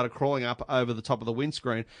bonnet, and it started crawling up over the top of the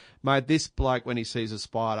windscreen. Mate, this bloke, when he sees a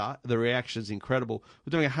spider, the reaction is incredible.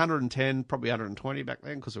 We're doing 110, probably 120 back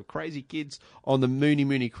then because we're crazy kids on the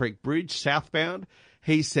Mooney Creek Bridge, southbound.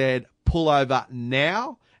 He said, pull over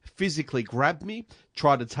now. Physically grabbed me,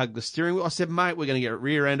 tried to tug the steering wheel. I said, mate, we're going to get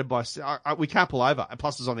rear-ended by... we can't pull over. And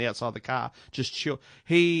plus, it's on the outside of the car. Just chill.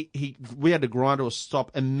 We had to grind to a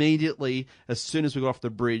stop immediately as soon as we got off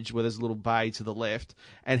the bridge where there's a little bay to the left,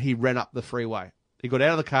 and he ran up the freeway. He got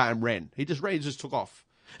out of the car and ran. He just took off.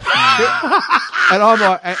 And I'm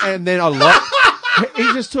like... And then he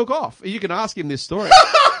just took off. You can ask him this story.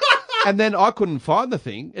 And then I couldn't find the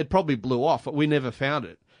thing. It probably blew off, but we never found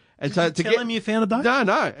it. And so Tell him you found it, though?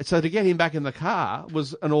 No. So to get him back in the car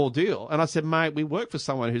was an ordeal. And I said, mate, we work for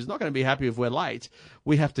someone who's not going to be happy if we're late.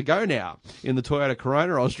 We have to go now. In the Toyota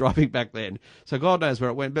Corona I was driving back then. So God knows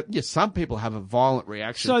where it went. But yeah, some people have a violent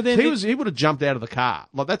reaction. So then he would have jumped out of the car.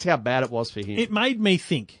 Like, that's how bad it was for him. It made me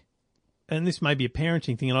think, and this may be a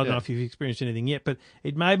parenting thing, and I don't know if you've experienced anything yet, but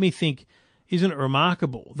it made me think, isn't it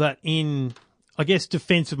remarkable that in, I guess,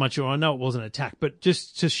 defense of my children, I know it wasn't an attack, but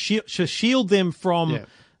just to shield them from... Yeah.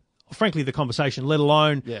 Frankly, the conversation, let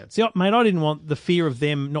alone, see, mate, I didn't want the fear of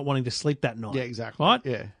them not wanting to sleep that night. Yeah, exactly. Right?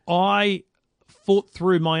 Yeah. I fought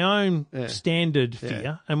through my own standard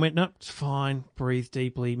fear and went, no, it's fine, breathe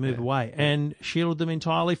deeply, move away, and shielded them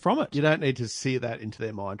entirely from it. You don't need to see that into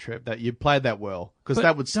their mind, Trev, that you played that well, because But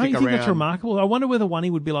that would stick don't you around. think that's remarkable? I wonder whether Wani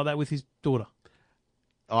would be like that with his daughter.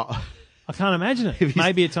 Oh. I can't imagine it.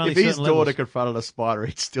 Maybe it's only if his certain daughter levels. confronted a spider,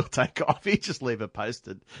 he'd still take off. He'd just leave it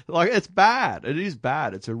posted. Like, it's bad. It is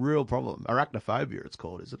bad. It's a real problem. Arachnophobia, it's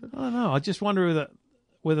called, isn't it? I don't know. I just wonder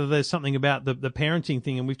whether there's something about the parenting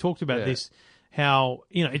thing, and we've talked about this, how,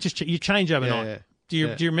 it just, you change overnight.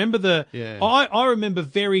 Yeah. Do you remember the, I remember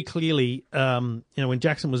very clearly, when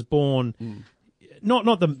Jackson was born,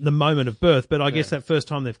 not the moment of birth, but I guess that first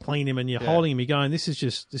time they've cleaned him and you're holding him, you're going, this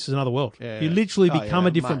is another world. Yeah. You literally become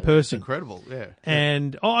a different person. It's incredible, yeah.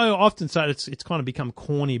 And I often say it's kind of become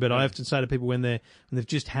corny, but I often say to people when they've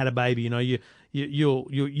just had a baby,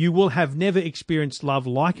 you will have never experienced love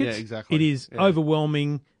like it. Yeah, exactly. It is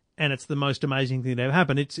overwhelming, and it's the most amazing thing that ever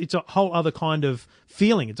happened. It's a whole other kind of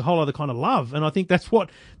feeling. It's a whole other kind of love, and I think that's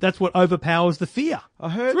what overpowers the fear. I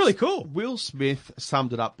heard it's really cool. Will Smith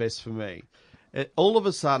summed it up best for me. All of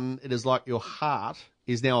a sudden, it is like your heart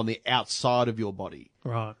is now on the outside of your body.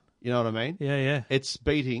 Right. You know what I mean? Yeah. It's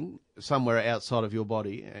beating somewhere outside of your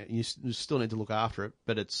body. You still need to look after it,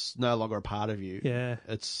 but it's no longer a part of you. Yeah.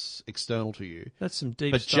 It's external to you. That's some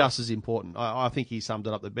deep But stuff. just as important. I think he summed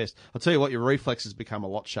it up the best. I'll tell you what, your reflexes become a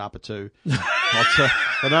lot sharper too.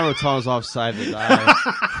 The number of times I've saved the day,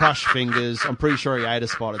 crushed fingers. I'm pretty sure he ate a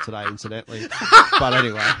spider today, incidentally. But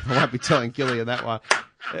anyway, I won't be telling Gillian that one.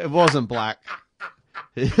 It wasn't black.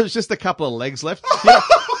 It was just a couple of legs left.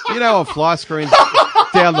 You know on fly screens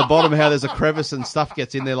down the bottom how there's a crevice and stuff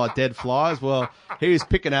gets in there like dead flies? Well, he was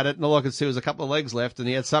picking at it and all I could see was a couple of legs left and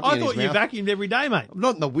he had something I in his thought you mouth. vacuumed every day, mate. I'm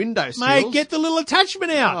not in the window sills. Mate, get the little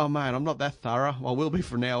attachment out. Oh, mate, I'm not that thorough. I will be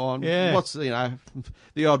from now on. Yeah. What's, the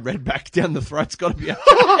odd redback down the throat's got to be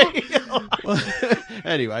okay.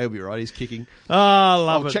 Anyway, he'll be right. He's kicking. Oh, I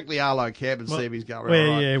love I'll it. check the Arlo cab and see if he's going Well, all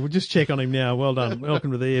right. yeah, we'll just check on him now. Well done.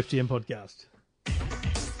 Welcome to the EFTM podcast.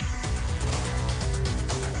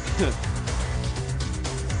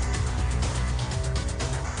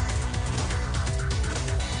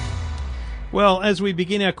 Well, as we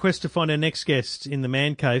begin our quest to find our next guest in the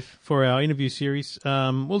Man Cave for our interview series,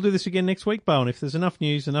 we'll do this again next week, Bowen. If there's enough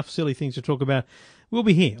news, enough silly things to talk about, we'll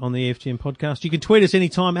be here on the EFTM podcast. You can tweet us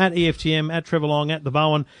anytime at EFTM, at Trevor Long, at The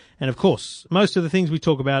Bowen. And of course, most of the things we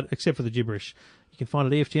talk about, except for the gibberish, you can find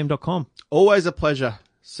at EFTM.com. Always a pleasure.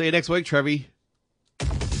 See you next week, Trevi.